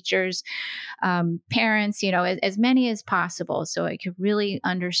friends, teachers, parents, as many as possible, so I could really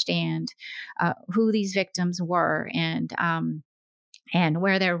understand who these victims were and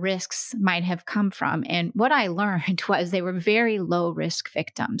where their risks might have come from. And what I learned was they were very low risk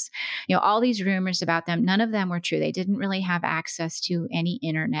victims. All these rumors about them, none of them were true. They didn't really have access to any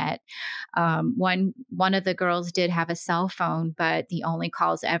internet. One of the girls did have a cell phone, but the only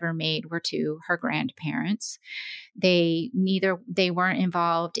calls ever made were to her grandparents. They weren't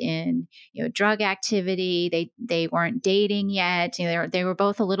involved in drug activity. They weren't dating yet. They were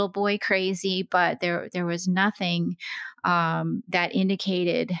both a little boy crazy, but there was nothing that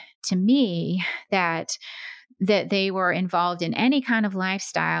indicated to me that they were involved in any kind of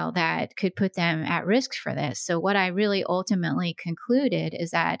lifestyle that could put them at risk for this. So what I really ultimately concluded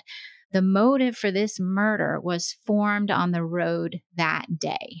is that the motive for this murder was formed on the road that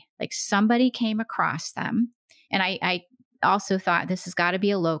day. Like somebody came across them. And I also thought this has got to be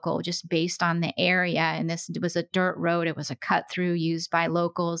a local just based on the area. And this was a dirt road. It was a cut through used by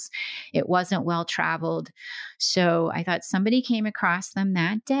locals. It wasn't well traveled. So I thought somebody came across them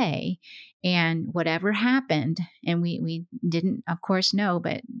that day, and whatever happened, and we didn't, of course, know,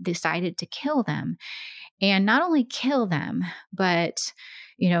 but decided to kill them. And not only kill them, but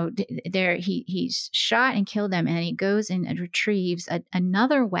he's shot and killed them, and he goes and retrieves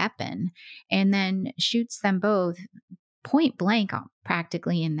another weapon and then shoots them both point blank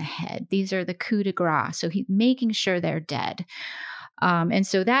practically in the head. These are the coup de grace. So he's making sure they're dead. And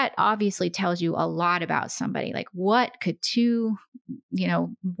so that obviously tells you a lot about somebody. Like, what could two,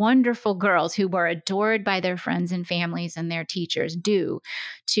 wonderful girls who were adored by their friends and families and their teachers do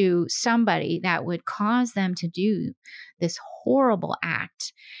to somebody that would cause them to do this horrible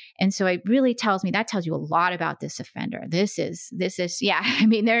act? And so it really tells you a lot about this offender. This is, yeah. I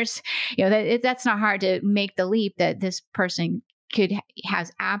mean, there's, that's not hard to make the leap that this person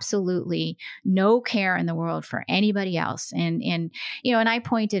has absolutely no care in the world for anybody else. And I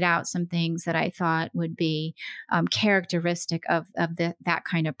pointed out some things that I thought would be characteristic of that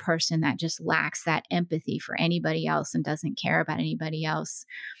kind of person that just lacks that empathy for anybody else and doesn't care about anybody else.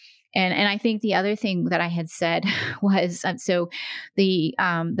 And I think the other thing that I had said was, so the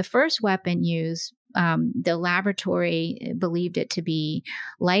first weapon used, the laboratory believed it to be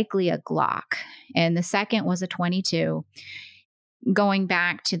likely a Glock, and the second was a .22. Going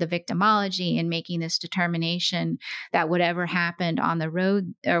back to the victimology and making this determination that whatever happened on the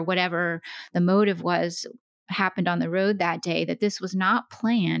road, or whatever the motive was, happened on the road that day, that this was not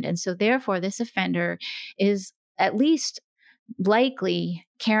planned. And so therefore this offender is at least likely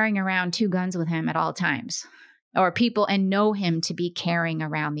carrying around two guns with him at all times, or people and know him to be carrying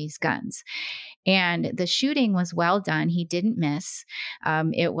around these guns. And the shooting was well done. He didn't miss.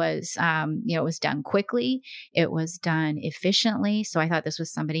 It was done quickly. It was done efficiently. So I thought this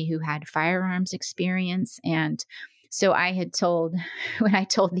was somebody who had firearms experience. And so when I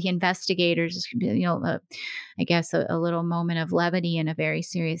told the investigators, I guess a little moment of levity in a very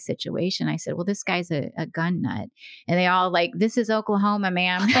serious situation, I said, well, this guy's a gun nut. And they all like, this is Oklahoma,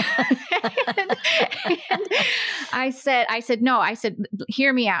 ma'am. and I said, no,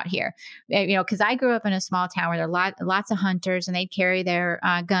 hear me out here. Because I grew up in a small town where there are lots of hunters, and they'd carry their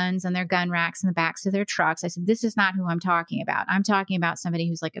guns and their gun racks in the backs of their trucks. I said, this is not who I'm talking about. I'm talking about somebody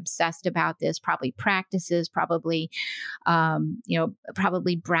who's like obsessed about this, probably practices, probably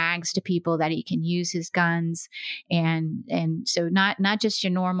brags to people that he can use his guns. And so not just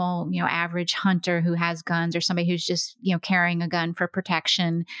your normal, average hunter who has guns, or somebody who's just, carrying a gun for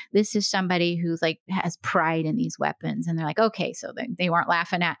protection. This is somebody who's like has pride in these weapons. And they're like, okay, so they weren't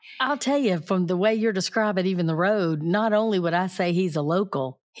laughing at. I'll tell you, from the way you're describing even the road, not only would I say he's a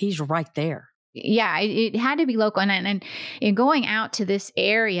local, he's right there. Yeah, it had to be local. And in going out to this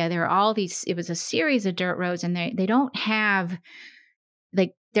area, there are all these, it was a series of dirt roads, and they don't have,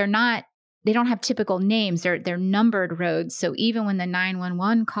 like, they don't have typical names. They're numbered roads. So even when the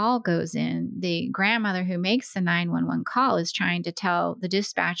 911 call goes in, the grandmother who makes the 911 call is trying to tell the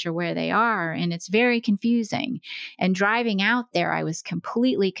dispatcher where they are. And it's very confusing. And driving out there, I was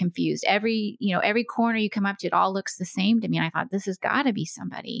completely confused. Every corner you come up to, it all looks the same to me. And I thought, this has got to be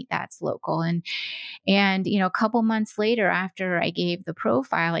somebody that's local. And a couple months later, after I gave the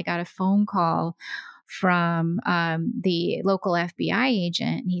profile, I got a phone call from the local FBI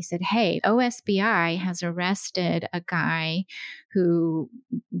agent. He said, hey, OSBI has arrested a guy who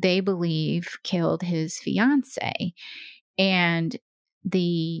they believe killed his fiance. And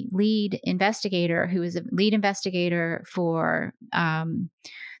the lead investigator, who was a lead investigator for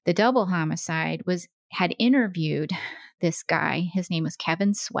the double homicide, had interviewed this guy. His name was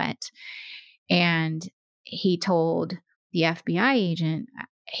Kevin Sweat. And he told the FBI agent,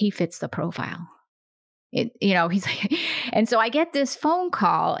 he fits the profile. He's like, and so I get this phone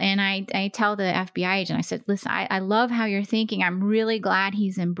call and I tell the FBI agent, I said, listen, I love how you're thinking. I'm really glad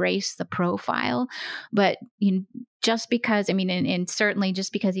he's embraced the profile, but just because, and certainly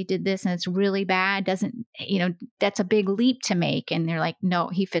just because he did this and it's really bad doesn't, that's a big leap to make. And they're like, no,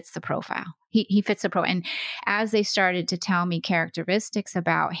 he fits the profile. He fits the profile. And as they started to tell me characteristics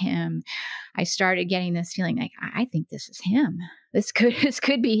about him, I started getting this feeling like, I think this is him. This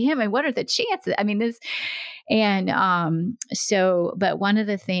could be him. And what are the chances? But one of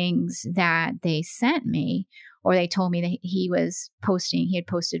the things that they sent me, or they told me that he had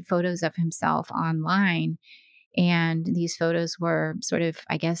posted photos of himself online. And these photos were sort of,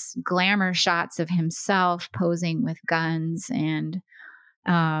 I guess, glamour shots of himself posing with guns. And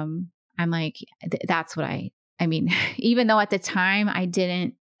I'm like, that's what even though at the time I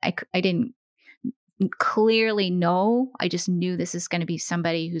didn't clearly know, I just knew this is going to be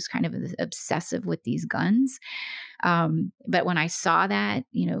somebody who's kind of obsessive with these guns. But when I saw that,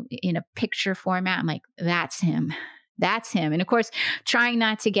 in a picture format, I'm like, that's him. That's him. And of course, trying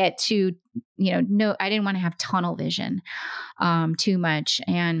not to get too, no, I didn't want to have tunnel vision too much.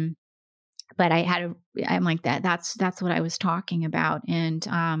 But I'm like that's what I was talking about.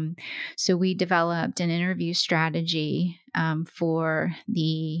 And so we developed an interview strategy for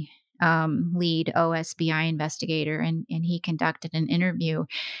the lead OSBI investigator, and he conducted an interview,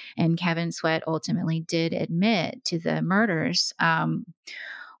 and Kevin Sweat ultimately did admit to the murders.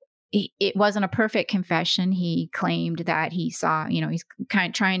 It wasn't a perfect confession. He claimed that he saw, he's kind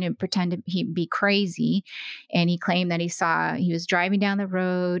of trying to pretend to be crazy. And he claimed that he was driving down the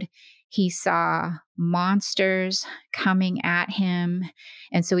road. He saw monsters coming at him.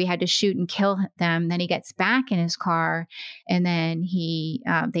 And so he had to shoot and kill them. Then he gets back in his car and then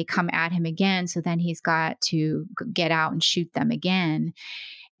they come at him again. So then he's got to get out and shoot them again.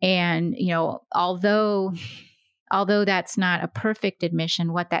 And, although that's not a perfect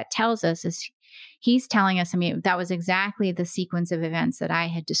admission, what that tells us is he's telling us, that was exactly the sequence of events that I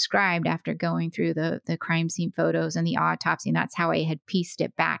had described after going through the crime scene photos and the autopsy. And that's how I had pieced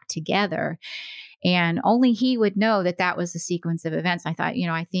it back together. And only he would know that was the sequence of events. I thought,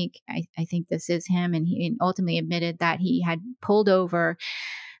 I think this is him. And he ultimately admitted that he had pulled over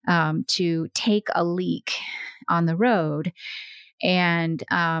to take a leak on the road. And,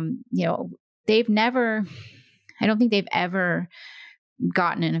 I don't think they've ever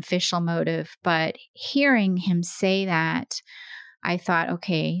gotten an official motive, but hearing him say that, I thought,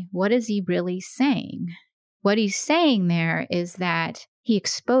 okay, what is he really saying? What he's saying there is that he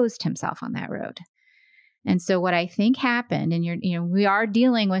exposed himself on that road. And so what I think happened, and we are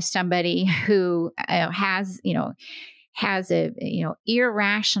dealing with somebody who has a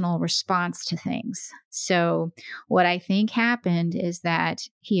irrational response to things. So what I think happened is that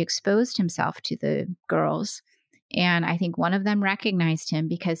he exposed himself to the girls. And I think one of them recognized him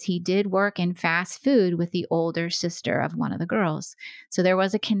because he did work in fast food with the older sister of one of the girls. So there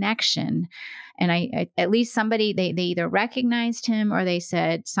was a connection. And I at least somebody, they either recognized him or they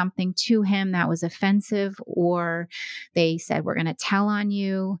said something to him that was offensive, or they said, we're going to tell on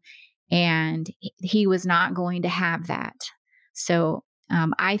you. And he was not going to have that. So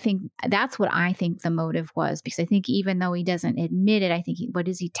I think that's what I think the motive was, because I think even though he doesn't admit it, I think what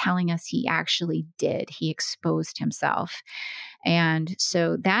is he telling us he actually did? He exposed himself. And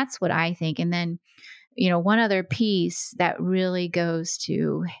so that's what I think. And then, one other piece that really goes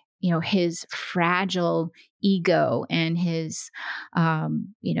to, his fragile ego and his,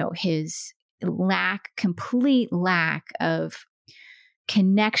 his complete lack of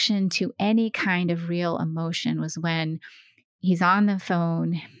connection to any kind of real emotion was when he's on the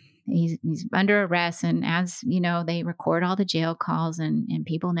phone, he's under arrest. And as you know, they record all the jail calls and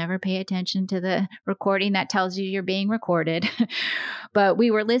people never pay attention to the recording that tells you you're being recorded. But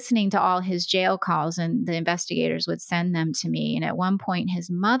we were listening to all his jail calls and the investigators would send them to me. And at one point, his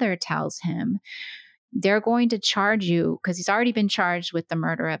mother tells him, they're going to charge you, because he's already been charged with the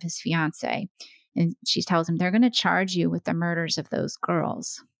murder of his fiance. And she tells him, they're going to charge you with the murders of those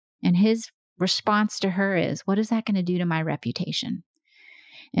girls. And his response to her is, what is that going to do to my reputation?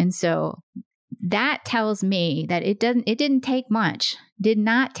 And so that tells me that it did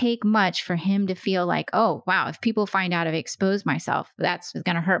not take much for him to feel like, oh, wow, if people find out I've exposed myself, that's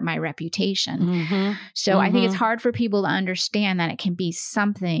going to hurt my reputation. Mm-hmm. So I think it's hard for people to understand that it can be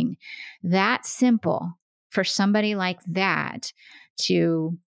something that simple for somebody like that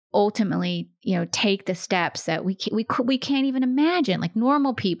to ultimately, take the steps that we can't even imagine. Like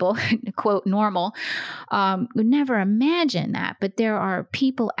normal people, quote normal, would never imagine that. But there are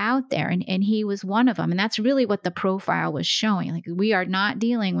people out there, and he was one of them. And that's really what the profile was showing. Like we are not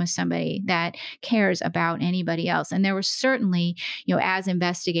dealing with somebody that cares about anybody else. And there was certainly, as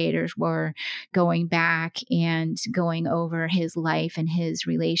investigators were going back and going over his life and his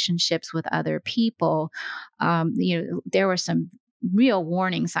relationships with other people, there were some real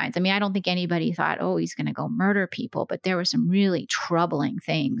warning signs. I mean, I don't think anybody thought, oh, he's going to go murder people, but there were some really troubling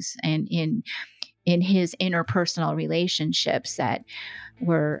things and in his interpersonal relationships that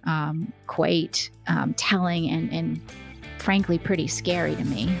were quite telling and frankly pretty scary to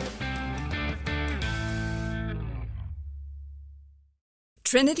me.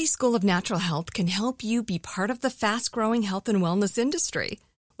 Trinity School of Natural Health can help you be part of the fast-growing health and wellness industry.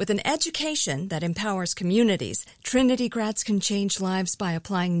 With an education that empowers communities, Trinity grads can change lives by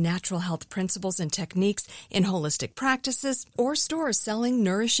applying natural health principles and techniques in holistic practices or stores selling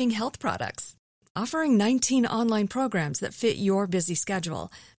nourishing health products. Offering 19 online programs that fit your busy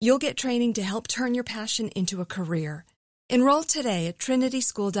schedule, you'll get training to help turn your passion into a career. Enroll today at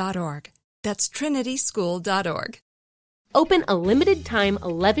trinityschool.org. That's trinityschool.org. Open a limited-time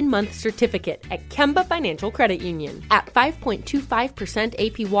 11-month certificate at Kemba Financial Credit Union. At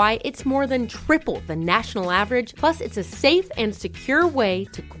 5.25% APY, it's more than triple the national average, plus it's a safe and secure way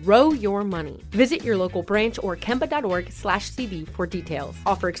to grow your money. Visit your local branch or kemba.org/cb for details.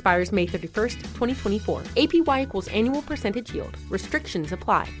 Offer expires May 31st, 2024. APY equals annual percentage yield. Restrictions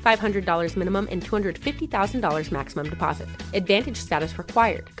apply. $500 minimum and $250,000 maximum deposit. Advantage status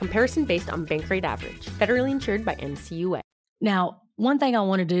required. Comparison based on bank rate average. Federally insured by NCUA. Now, one thing I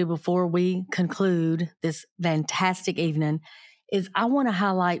want to do before we conclude this fantastic evening is I want to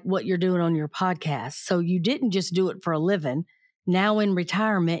highlight what you're doing on your podcast. So you didn't just do it for a living. Now in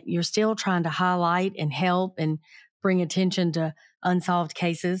retirement, you're still trying to highlight and help and bring attention to unsolved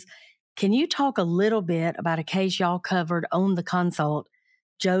cases. Can you talk a little bit about a case y'all covered on the consult,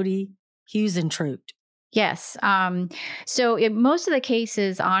 Jody Huizentrout? Yes. So most of the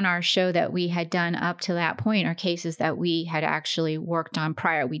cases on our show that we had done up to that point are cases that we had actually worked on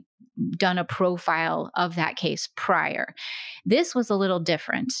prior. We'd done a profile of that case prior. This was a little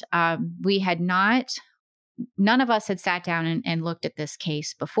different. We had not, none of us had sat down and looked at this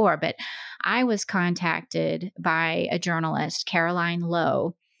case before, but I was contacted by a journalist, Caroline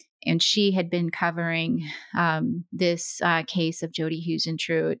Lowe, and she had been covering this case of Jody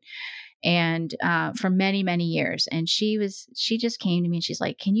Huizentrout and for many, many years. And she just came to me and she's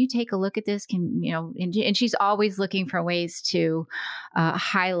like, can you take a look at this? And she's always looking for ways to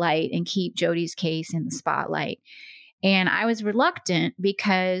highlight and keep Jody's case in the spotlight. And I was reluctant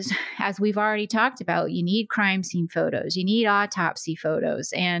because, as we've already talked about, you need crime scene photos, you need autopsy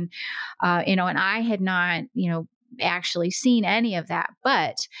photos. And, and I had not, actually seen any of that.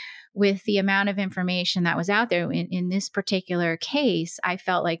 But with the amount of information that was out there in this particular case, I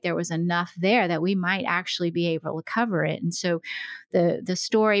felt like there was enough there that we might actually be able to cover it. And so the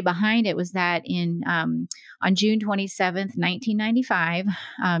story behind it was that on June 27th, 1995,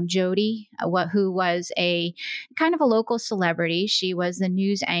 Jody, who was a kind of a local celebrity, she was the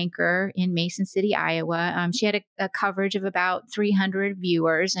news anchor in Mason City, Iowa. She had a coverage of about 300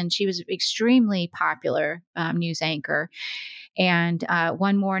 viewers, and she was extremely popular news anchor. And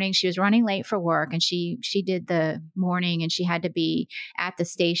one morning she was running late for work, and she did the morning, and she had to be at the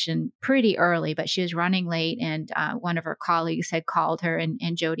station pretty early, but she was running late. And one of her colleagues had called her, and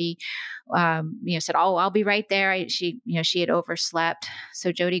Jody, said, "Oh, I'll be right there." She had overslept,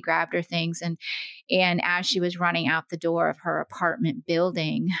 so Jody grabbed her things, and as she was running out the door of her apartment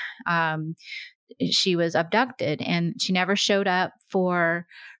building, she was abducted, and she never showed up for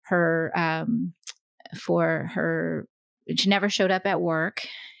her. She never showed up at work.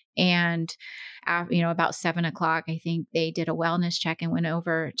 And, about 7:00, I think they did a wellness check and went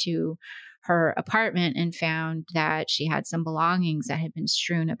over to her apartment and found that she had some belongings that had been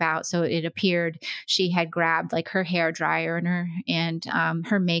strewn about. So it appeared she had grabbed like her hair dryer and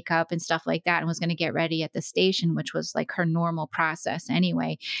her makeup and stuff like that, and was going to get ready at the station, which was like her normal process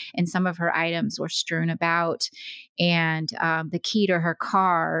anyway. And some of her items were strewn about, and the key to her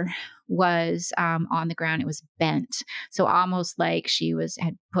car was on the ground. It was bent, so almost like she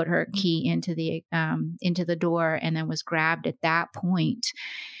had put her key into the door and then was grabbed at that point.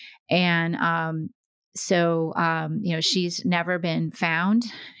 And she's never been found,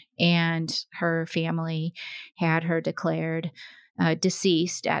 and her family had her declared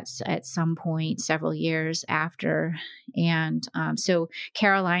deceased at some point several years after. And so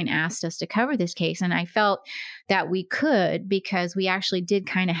Caroline asked us to cover this case, and I felt that we could, because we actually did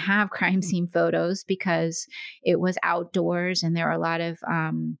kind of have crime scene photos, because it was outdoors and there are a lot of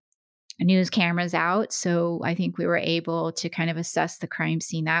news cameras out. So I think we were able to kind of assess the crime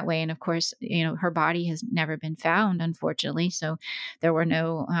scene that way. And of course, her body has never been found, unfortunately. So there were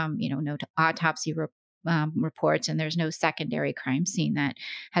no, no autopsy reports, and there's no secondary crime scene that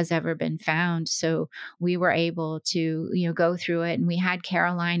has ever been found. So we were able to, go through it, and we had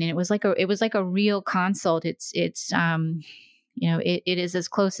Caroline, and it was like a real consult. It is as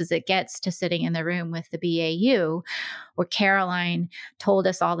close as it gets to sitting in the room with the BAU, where Caroline told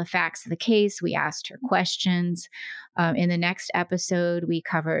us all the facts of the case. We asked her questions. In the next episode, we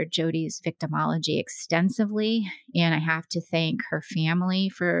covered Jody's victimology extensively, and I have to thank her family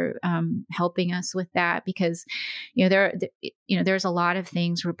for helping us with that, because there's a lot of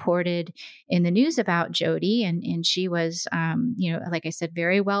things reported in the news about Jody, and she was like I said,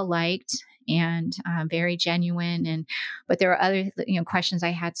 very well liked and very genuine. But there are other questions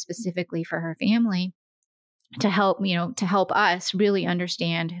I had specifically for her family to help us really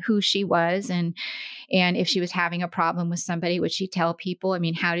understand who she was, and if she was having a problem with somebody, would she tell people? I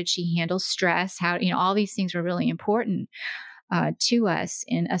mean, how did she handle stress? How, all these things were really important to us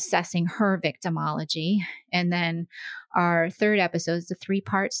in assessing her victimology. And then our third episode is a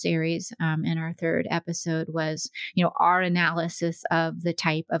 3-part series. And our third episode was, our analysis of the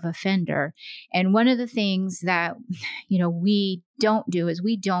type of offender. And one of the things that, we don't do is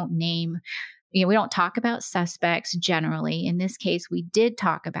we don't name, we don't talk about suspects generally. In this case, we did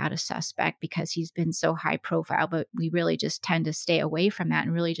talk about a suspect because he's been so high profile, but we really just tend to stay away from that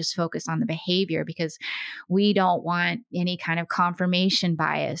and really just focus on the behavior, because we don't want any kind of confirmation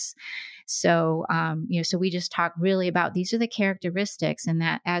bias. So, so we just talk really about, these are the characteristics, and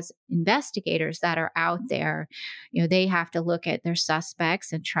that as investigators that are out there, they have to look at their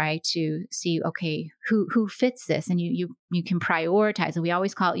suspects and try to see, okay, who fits this? And you can prioritize. And we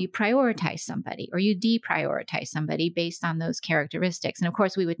always call it, you prioritize somebody or you deprioritize somebody based on those characteristics. And of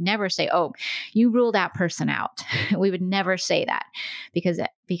course, we would never say, oh, you rule that person out. We would never say that, because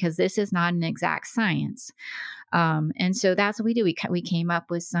this is not an exact science. And so that's what we do. We came up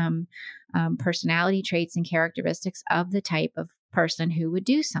with some personality traits and characteristics of the type of person who would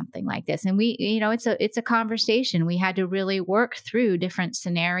do something like this. And we, it's a conversation. We had to really work through different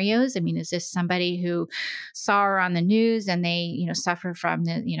scenarios. I mean, is this somebody who saw her on the news and they, suffer from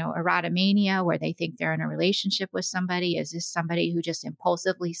the, erotomania, where they think they're in a relationship with somebody? Is this somebody who just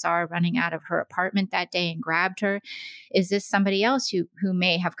impulsively saw her running out of her apartment that day and grabbed her? Is this somebody else who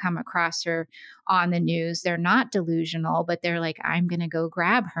may have come across her on the news? They're not delusional, but they're like, I'm going to go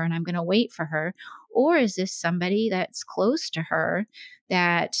grab her and I'm going to wait for her. Or is this somebody that's close to her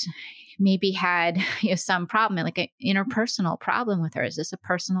that maybe had some problem, like an interpersonal problem with her? Is this a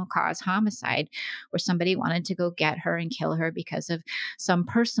personal cause homicide where somebody wanted to go get her and kill her because of some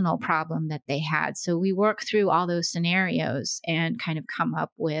personal problem that they had? So we work through all those scenarios and kind of come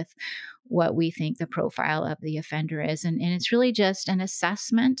up with what we think the profile of the offender is. And it's really just an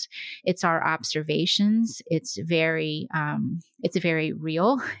assessment. It's our observations. It's very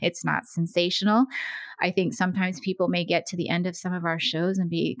real. It's not sensational. I think sometimes people may get to the end of some of our shows and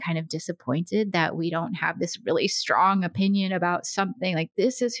be kind of disappointed that we don't have this really strong opinion about something, like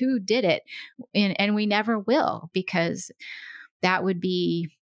this is who did it. And we never will, because that would be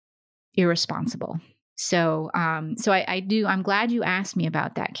irresponsible. So, I'm glad you asked me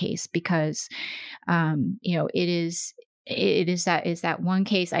about that case, because, it is that one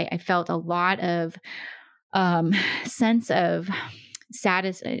case I felt a lot of, sense of I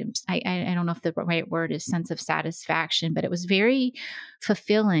don't know if the right word is sense of satisfaction, but it was very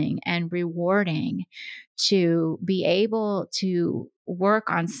fulfilling and rewarding to be able to work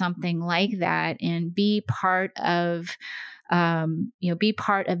on something like that and be part of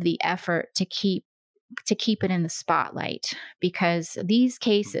the effort to keep it in the spotlight, because these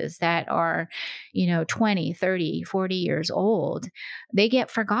cases that are, 20, 30, 40 years old, they get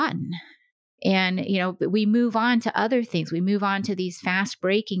forgotten. And, we move on to other things. We move on to these fast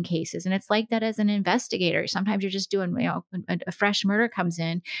breaking cases. And it's like that as an investigator. Sometimes you're just doing, a fresh murder comes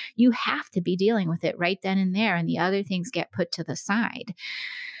in, you have to be dealing with it right then and there. And the other things get put to the side.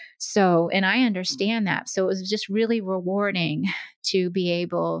 So, and I understand that. So it was just really rewarding to be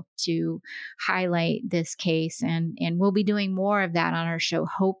able to highlight this case. And we'll be doing more of that on our show,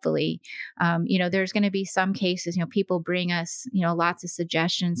 hopefully. There's going to be some cases, people bring us, lots of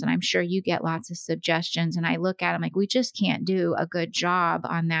suggestions, and I'm sure you get lots of suggestions. And I look at them like, we just can't do a good job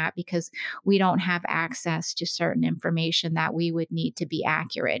on that because we don't have access to certain information that we would need to be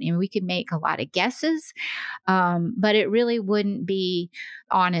accurate. And we could make a lot of guesses, but it really wouldn't be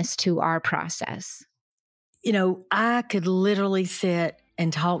honest to our process. I could literally sit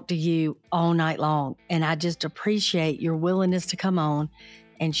and talk to you all night long, and I just appreciate your willingness to come on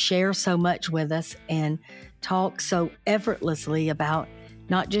and share so much with us and talk so effortlessly about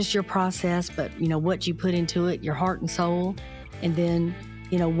not just your process, but, what you put into it, your heart and soul. And then,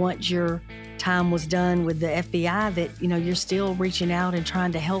 once your time was done with the FBI, that, you're still reaching out and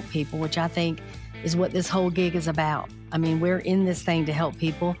trying to help people, which I think is what this whole gig is about. I mean, we're in this thing to help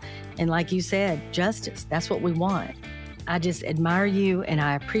people. And like you said, justice, that's what we want. I just admire you and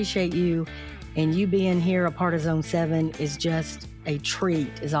I appreciate you. And you being here, a part of Zone 7, is just a treat,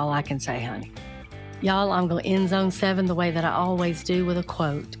 is all I can say, honey. Y'all, I'm going to end Zone 7 the way that I always do, with a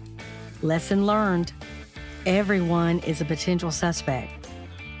quote. Lesson learned: everyone is a potential suspect,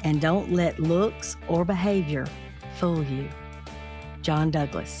 and don't let looks or behavior fool you. John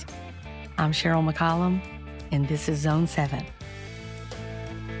Douglas. I'm Cheryl McCollum, and this is Zone 7.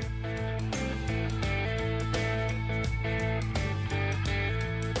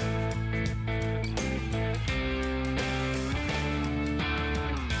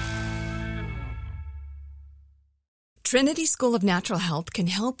 Trinity School of Natural Health can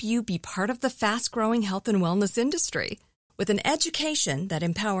help you be part of the fast-growing health and wellness industry. With an education that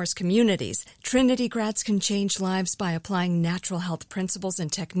empowers communities, Trinity grads can change lives by applying natural health principles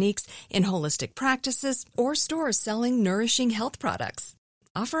and techniques in holistic practices or stores selling nourishing health products.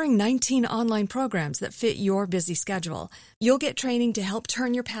 Offering 19 online programs that fit your busy schedule, you'll get training to help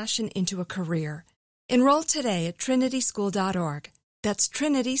turn your passion into a career. Enroll today at trinityschool.org. That's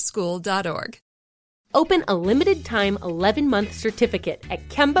trinityschool.org. Open a limited-time 11-month certificate at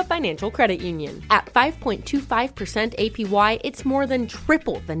Kemba Financial Credit Union. At 5.25% APY, it's more than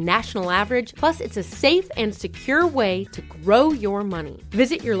triple the national average, plus it's a safe and secure way to grow your money.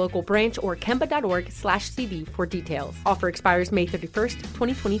 Visit your local branch or kemba.org/CD for details. Offer expires May 31st,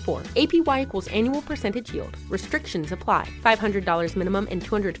 2024. APY equals annual percentage yield. Restrictions apply. $500 minimum and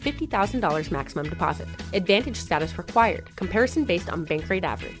 $250,000 maximum deposit. Advantage status required. Comparison based on bank rate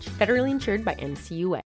average. Federally insured by NCUA.